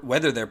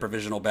whether their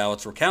provisional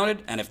ballots were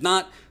counted, and if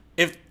not,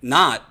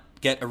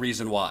 get a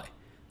reason why.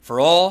 For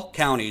all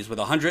counties with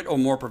 100 or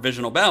more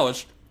provisional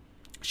ballots,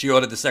 she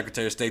ordered the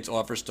Secretary of State's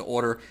office to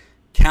order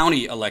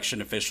county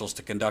election officials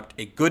to conduct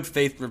a good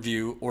faith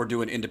review or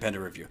do an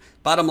independent review.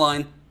 Bottom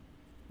line,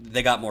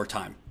 they got more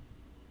time.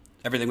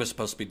 Everything was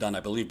supposed to be done, I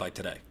believe, by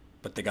today,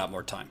 but they got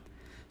more time.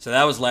 So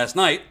that was last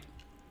night.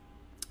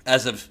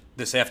 As of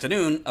this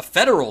afternoon, a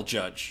federal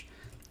judge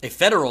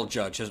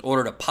has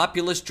ordered a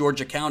populous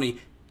Georgia county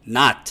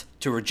not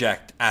to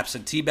reject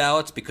absentee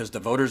ballots because the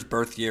voter's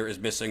birth year is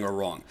missing or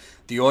wrong.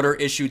 The order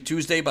issued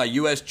Tuesday by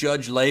U.S.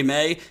 Judge Leigh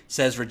May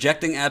says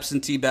rejecting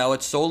absentee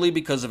ballots solely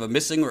because of a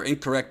missing or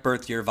incorrect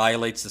birth year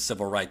violates the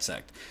Civil Rights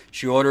Act.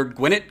 She ordered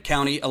Gwinnett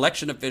County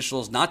election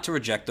officials not to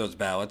reject those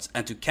ballots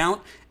and to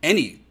count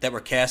any that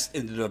were cast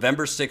in the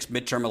November 6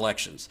 midterm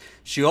elections.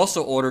 She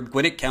also ordered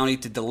Gwinnett County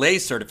to delay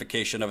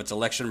certification of its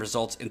election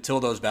results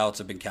until those ballots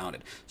have been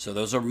counted. So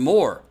those are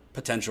more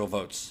potential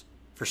votes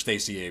for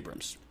Stacey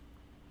Abrams.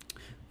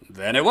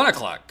 Then at 1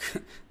 o'clock,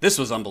 this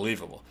was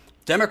unbelievable.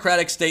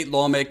 Democratic state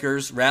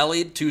lawmakers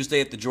rallied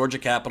Tuesday at the Georgia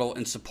Capitol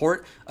in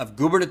support of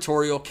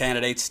gubernatorial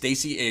candidate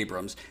Stacey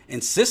Abrams,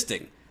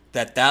 insisting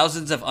that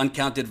thousands of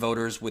uncounted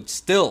voters would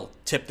still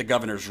tip the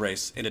governor's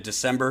race in a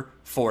December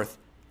 4th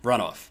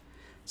runoff.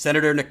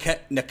 Senator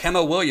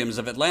Nikema Williams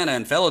of Atlanta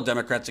and fellow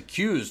Democrats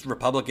accused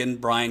Republican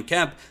Brian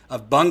Kemp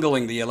of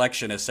bungling the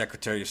election as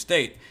Secretary of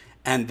State,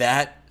 and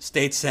that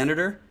state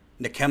senator,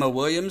 Nikema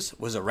Williams,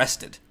 was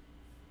arrested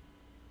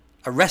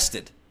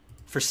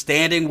for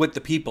standing with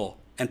the people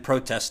and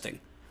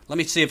protesting. Let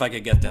me see if I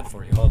can get that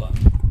for you. Hold on.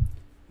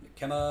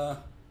 Nikema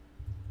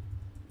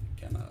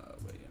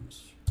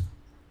Williams.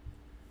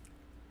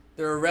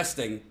 They're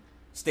arresting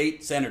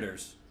state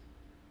senators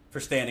for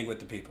standing with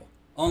the people.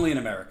 Only in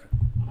America,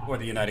 or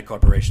the United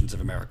Corporations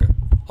of America.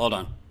 Hold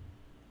on.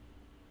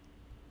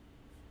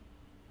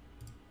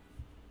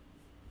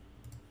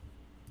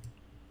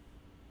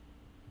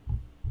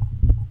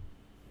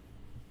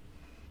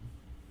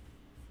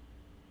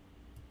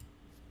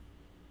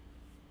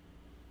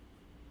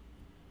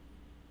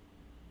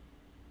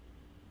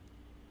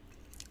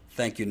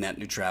 Thank you, net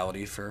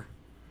neutrality, for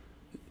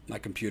my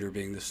computer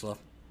being this slow,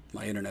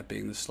 my internet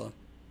being this slow.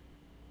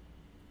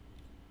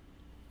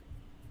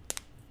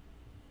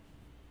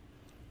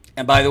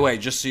 And by the way,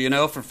 just so you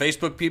know, for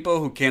Facebook people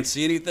who can't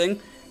see anything,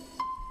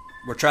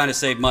 we're trying to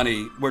save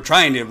money. We're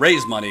trying to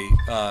raise money.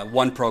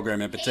 One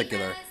program in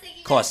particular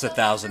costs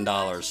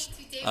 $1,000,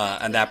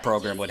 and that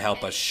program would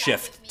help us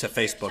shift to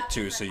Facebook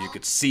too, so you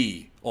could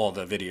see all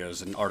the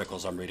videos and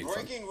articles I'm reading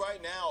from. Breaking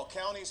right now,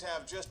 counties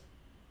have just...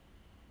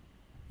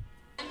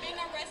 Being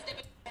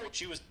arrested.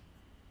 She was...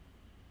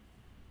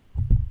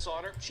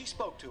 She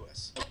spoke to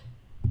us.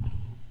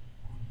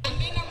 I'm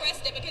being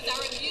arrested because I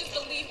refuse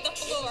to leave the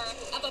floor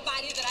of a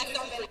body that I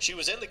serve in. She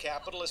was in the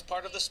Capitol as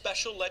part of the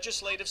special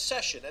legislative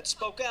session and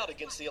spoke out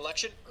against the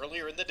election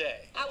earlier in the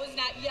day. I was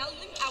not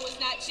yelling. I was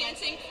not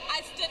chanting.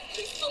 I stood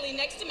peacefully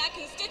next to my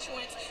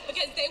constituents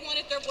because they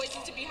wanted their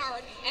voices to be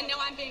heard, and now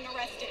I'm being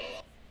arrested.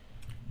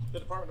 The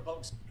Department of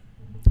Public...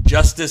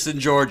 Justice in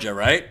Georgia,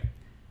 right?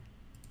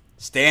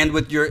 Stand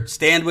with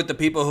the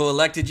people who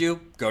elected you,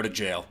 go to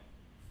jail.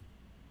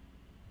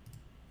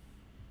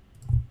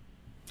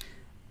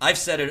 I've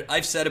said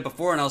it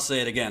before, and I'll say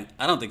it again.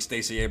 I don't think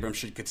Stacey Abrams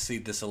should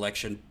concede this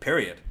election,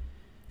 period.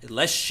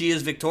 Unless she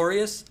is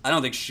victorious, I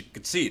don't think she should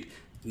concede.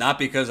 Not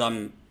because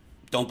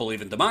don't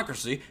believe in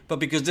democracy, but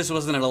because this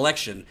wasn't an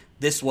election.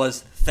 This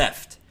was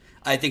theft.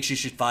 I think she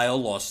should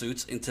file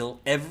lawsuits until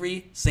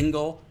every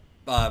single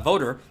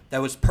voter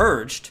that was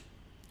purged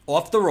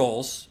off the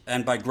rolls,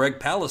 and by Greg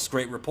Palast,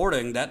 great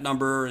reporting, that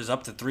number is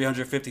up to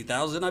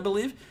 350,000, I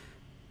believe.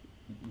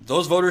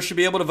 Those voters should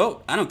be able to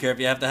vote. I don't care if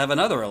you have to have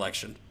another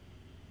election.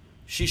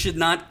 She should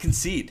not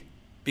concede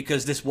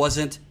because this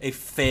wasn't a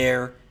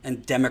fair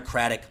and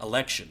democratic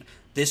election.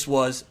 This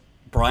was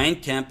Brian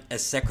Kemp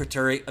as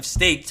Secretary of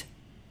State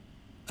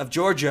of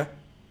Georgia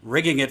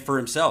rigging it for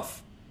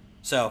himself.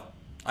 So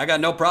I got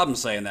no problem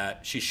saying that.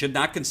 She should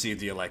not concede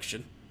the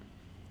election.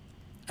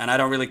 And I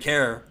don't really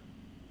care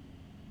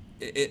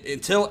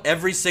until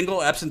every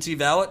single absentee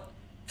ballot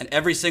and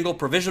every single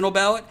provisional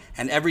ballot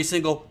and every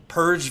single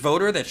purged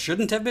voter that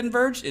shouldn't have been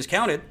purged is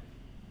counted.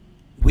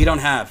 We don't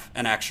have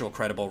an actual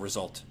credible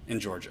result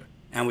in Georgia,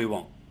 and we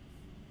won't.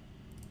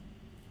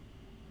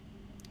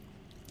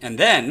 And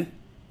then,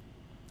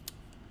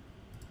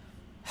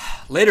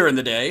 later in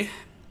the day,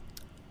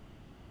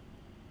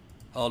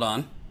 hold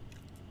on.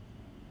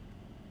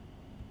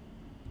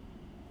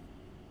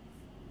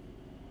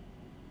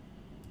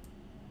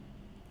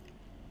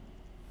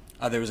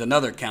 There was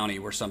another county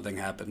where something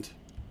happened,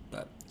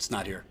 but it's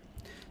not here.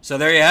 So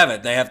there you have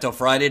it. They have till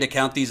Friday to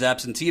count these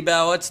absentee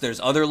ballots. There's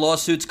other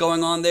lawsuits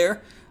going on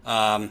there.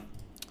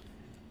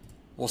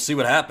 We'll see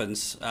what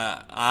happens.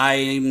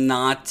 I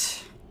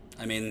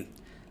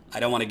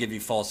don't want to give you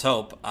false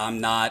hope. I'm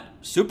not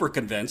super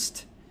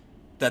convinced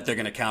that they're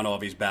going to count all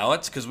these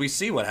ballots because we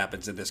see what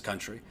happens in this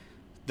country.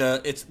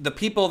 It's the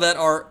people that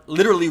are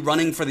literally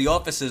running for the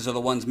offices are the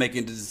ones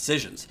making the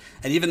decisions.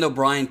 And even though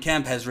Brian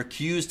Kemp has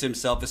recused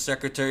himself as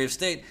Secretary of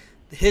State,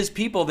 his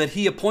people that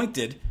he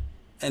appointed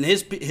and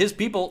his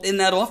people in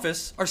that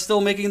office are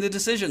still making the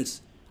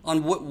decisions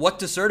on what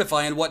to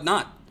certify and what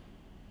not.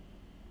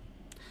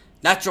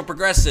 Natural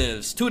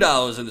Progressives,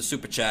 $2 in the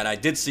super chat. I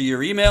did see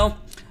your email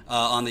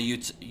on the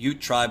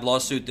Ute Tribe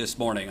lawsuit this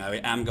morning. I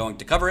am going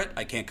to cover it.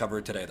 I can't cover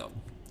it today, though.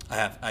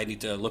 I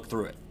need to look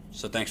through it.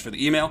 So thanks for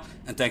the email,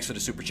 and thanks for the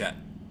super chat.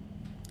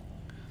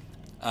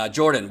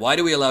 Jordan, why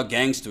do we allow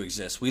gangs to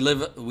exist? We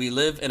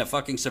live in a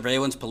fucking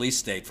surveillance police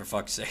state, for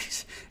fuck's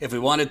sake. If we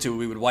wanted to,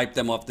 we would wipe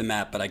them off the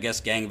map, but I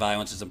guess gang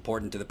violence is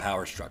important to the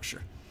power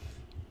structure.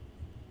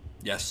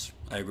 Yes,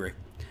 I agree.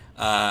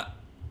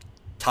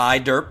 Ty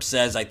Derp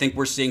says, I think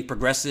we're seeing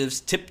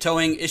progressives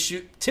tiptoeing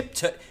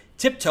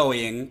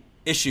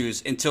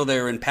issues until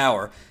they're in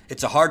power.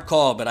 It's a hard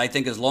call, but I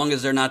think as long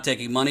as they're not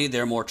taking money,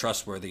 they're more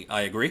trustworthy.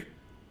 I agree.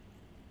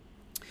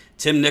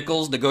 Tim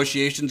Nichols,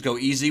 negotiations go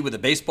easy with a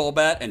baseball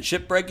bat and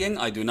ship breaking.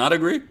 I do not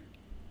agree.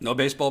 No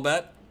baseball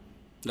bat.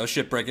 No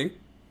ship breaking.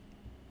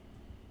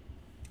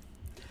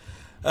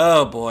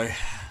 Oh boy.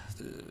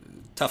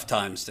 Tough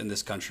times in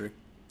this country.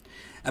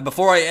 And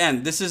before I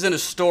end, this isn't a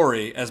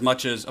story as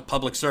much as a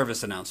public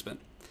service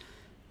announcement.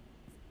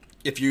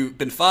 If you've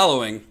been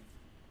following,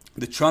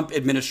 the Trump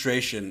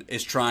administration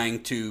is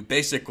trying to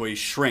basically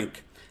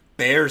shrink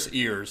Bears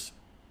Ears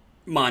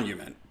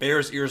Monument.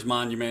 Bears Ears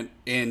Monument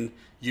in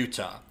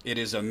Utah. It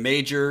is a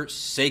major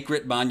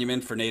sacred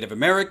monument for Native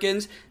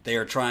Americans. They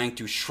are trying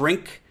to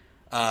shrink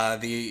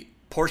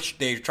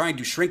they're trying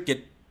to shrink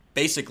it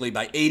basically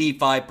by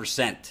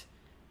 85%.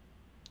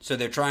 So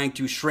they're trying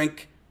to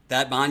shrink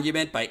that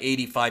monument by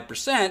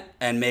 85%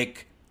 and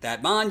make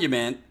that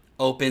monument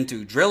open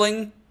to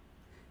drilling,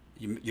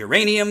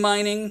 uranium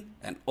mining,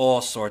 and all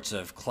sorts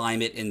of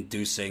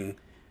climate-inducing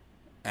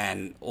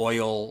and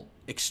oil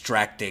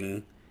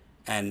extracting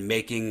and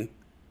making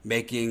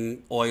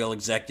oil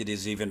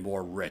executives even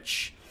more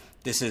rich.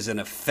 This is an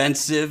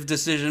offensive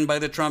decision by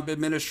the Trump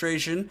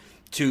administration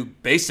to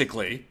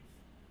basically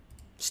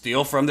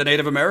steal from the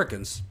Native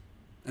Americans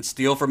and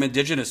steal from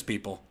indigenous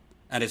people.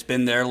 And it's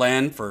been their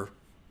land for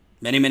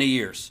many, many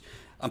years.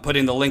 I'm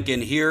putting the link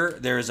in here.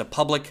 There is a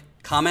public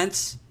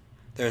comments.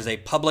 There's a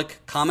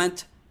public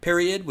comment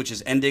period, which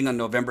is ending on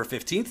November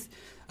 15th.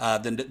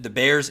 The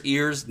Bears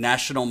Ears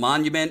National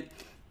Monument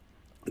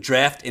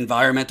draft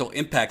environmental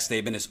impact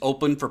statement is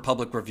open for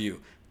public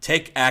review.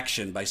 Take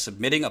action by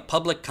submitting a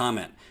public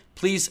comment.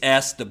 Please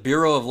ask the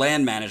Bureau of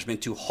Land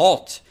Management to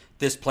halt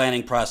this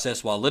planning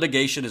process while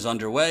litigation is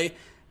underway,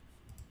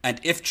 and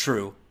if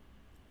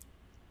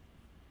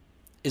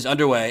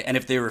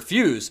they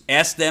refuse,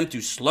 ask them to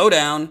slow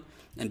down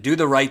and do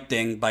the right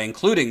thing by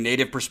including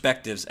Native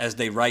perspectives as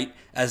they're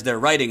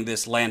writing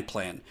this land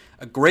plan.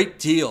 A great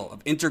deal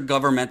of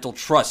intergovernmental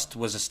trust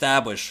was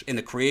established in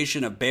the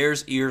creation of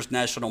Bears Ears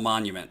National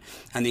Monument,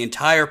 and the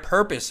entire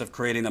purpose of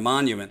creating the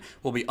monument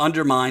will be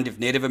undermined if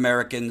Native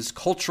Americans'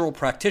 cultural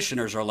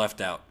practitioners are left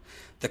out.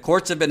 The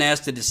courts have been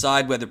asked to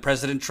decide whether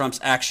President Trump's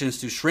actions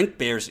to shrink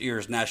Bears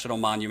Ears National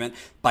Monument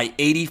by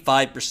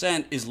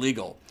 85% is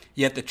legal.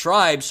 Yet the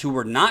tribes who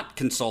were not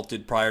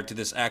consulted prior to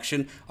this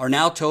action are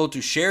now told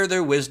to share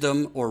their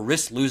wisdom or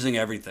risk losing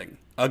everything.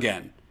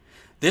 Again,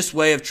 This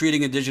way of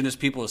treating indigenous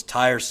people is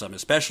tiresome,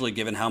 especially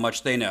given how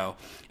much they know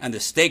and the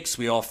stakes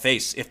we all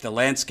face if the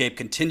landscape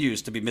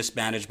continues to be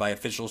mismanaged by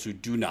officials who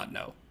do not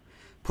know.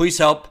 Please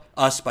help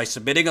us by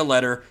submitting a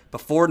letter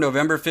before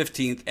November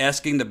 15th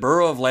asking the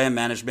Bureau of Land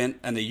Management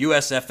and the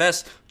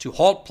USFS to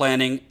halt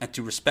planning and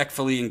to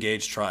respectfully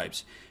engage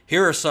tribes.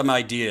 Here are some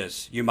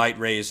ideas you might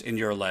raise in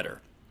your letter.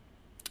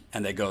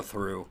 And they go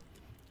through,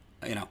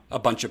 a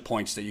bunch of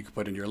points that you could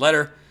put in your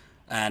letter.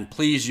 And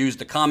please use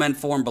the comment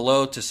form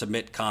below to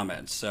submit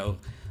comments. So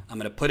I'm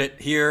going to put it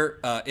here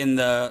in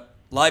the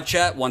live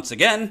chat once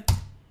again,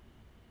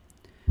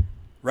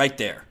 right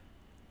there.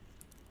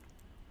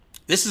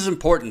 This is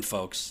important,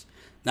 folks.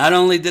 Not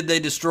only did they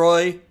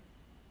destroy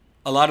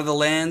a lot of the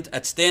land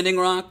at Standing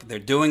Rock, they're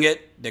doing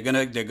it.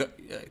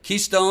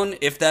 Keystone,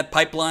 if that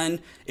pipeline,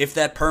 if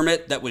that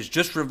permit that was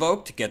just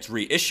revoked gets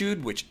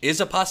reissued, which is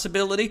a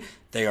possibility,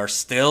 they are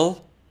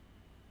still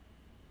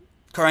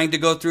trying to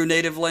go through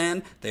native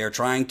land. They are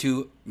trying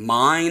to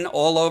mine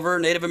all over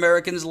Native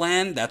Americans'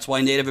 land. That's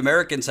why Native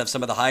Americans have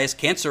some of the highest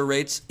cancer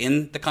rates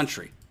in the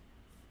country.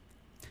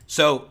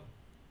 So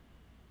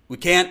we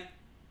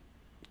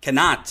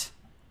cannot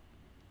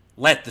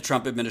let the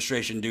Trump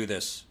administration do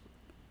this,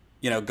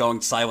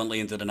 going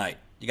silently into the night.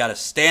 You got to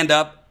stand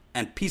up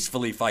and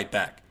peacefully fight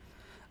back.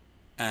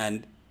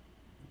 And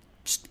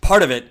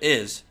part of it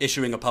is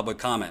issuing a public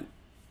comment.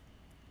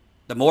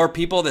 The more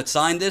people that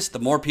sign this, the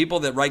more people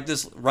that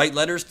write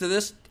letters to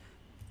this,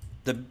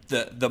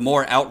 the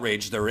more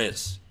outrage there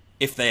is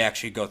if they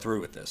actually go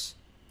through with this.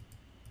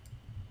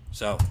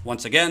 So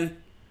once again,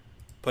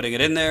 putting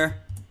it in there,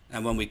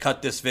 and when we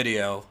cut this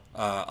video,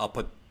 I'll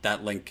put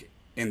that link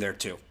in there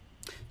too.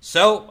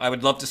 So I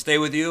would love to stay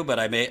with you, but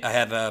I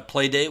have a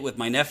play date with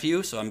my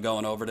nephew, so I'm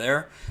going over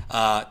there.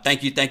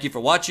 Thank you for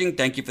watching.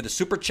 Thank you for the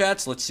super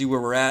chats. Let's see where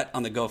we're at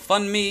on the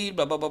GoFundMe.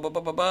 Blah, blah, blah, blah,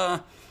 blah, blah, blah.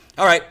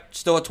 All right,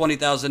 still at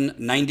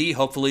 20,090.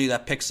 Hopefully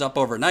that picks up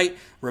overnight.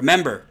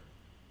 Remember,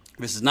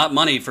 this is not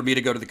money for me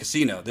to go to the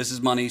casino. This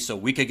is money so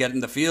we could get in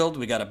the field.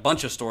 We got a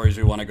bunch of stories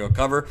we want to go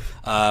cover.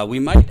 We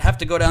might have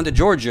to go down to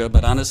Georgia,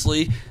 but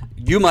honestly,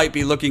 you might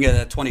be looking at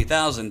that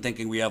 20,000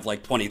 thinking we have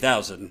like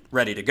 20,000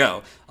 ready to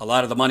go. A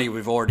lot of the money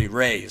we've already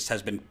raised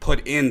has been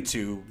put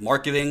into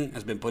marketing,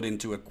 has been put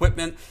into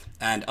equipment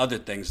and other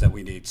things that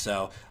we need.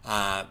 So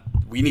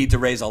we need to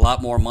raise a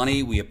lot more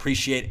money. We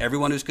appreciate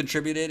everyone who's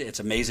contributed.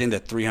 It's amazing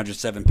that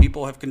 307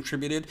 people have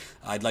contributed.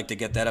 I'd like to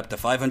get that up to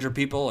 500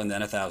 people and then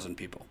 1,000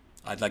 people.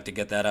 I'd like to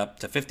get that up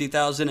to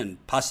 50,000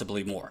 and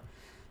possibly more.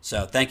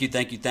 So thank you.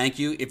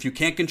 If you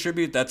can't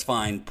contribute, that's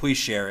fine. Please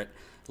share it.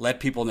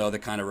 Let people know the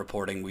kind of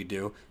reporting we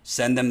do.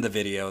 Send them the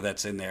video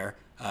that's in there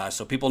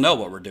so people know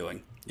what we're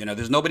doing.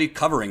 There's nobody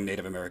covering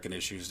Native American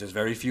issues. There's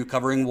very few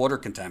covering water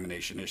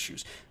contamination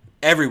issues.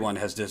 Everyone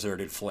has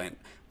deserted Flint.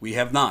 We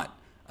have not.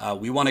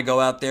 We want to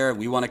go out there and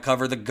we want to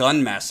cover the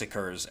gun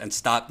massacres and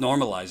stop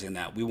normalizing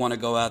that. We want to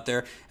go out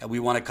there and we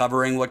want to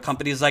covering what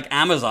companies like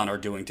Amazon are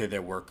doing to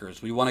their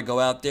workers. We want to go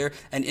out there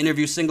and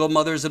interview single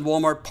mothers in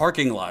Walmart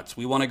parking lots.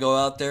 We want to go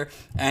out there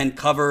and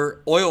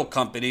cover oil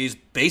companies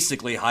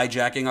basically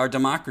hijacking our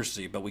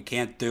democracy, but we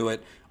can't do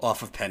it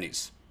off of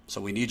pennies. So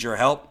we need your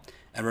help.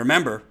 And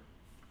remember,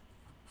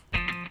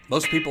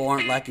 most people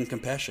aren't lacking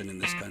compassion in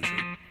this country.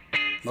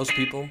 Most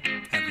people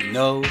have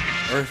no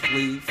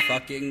earthly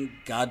fucking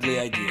godly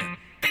idea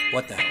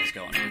what the hell is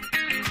going on.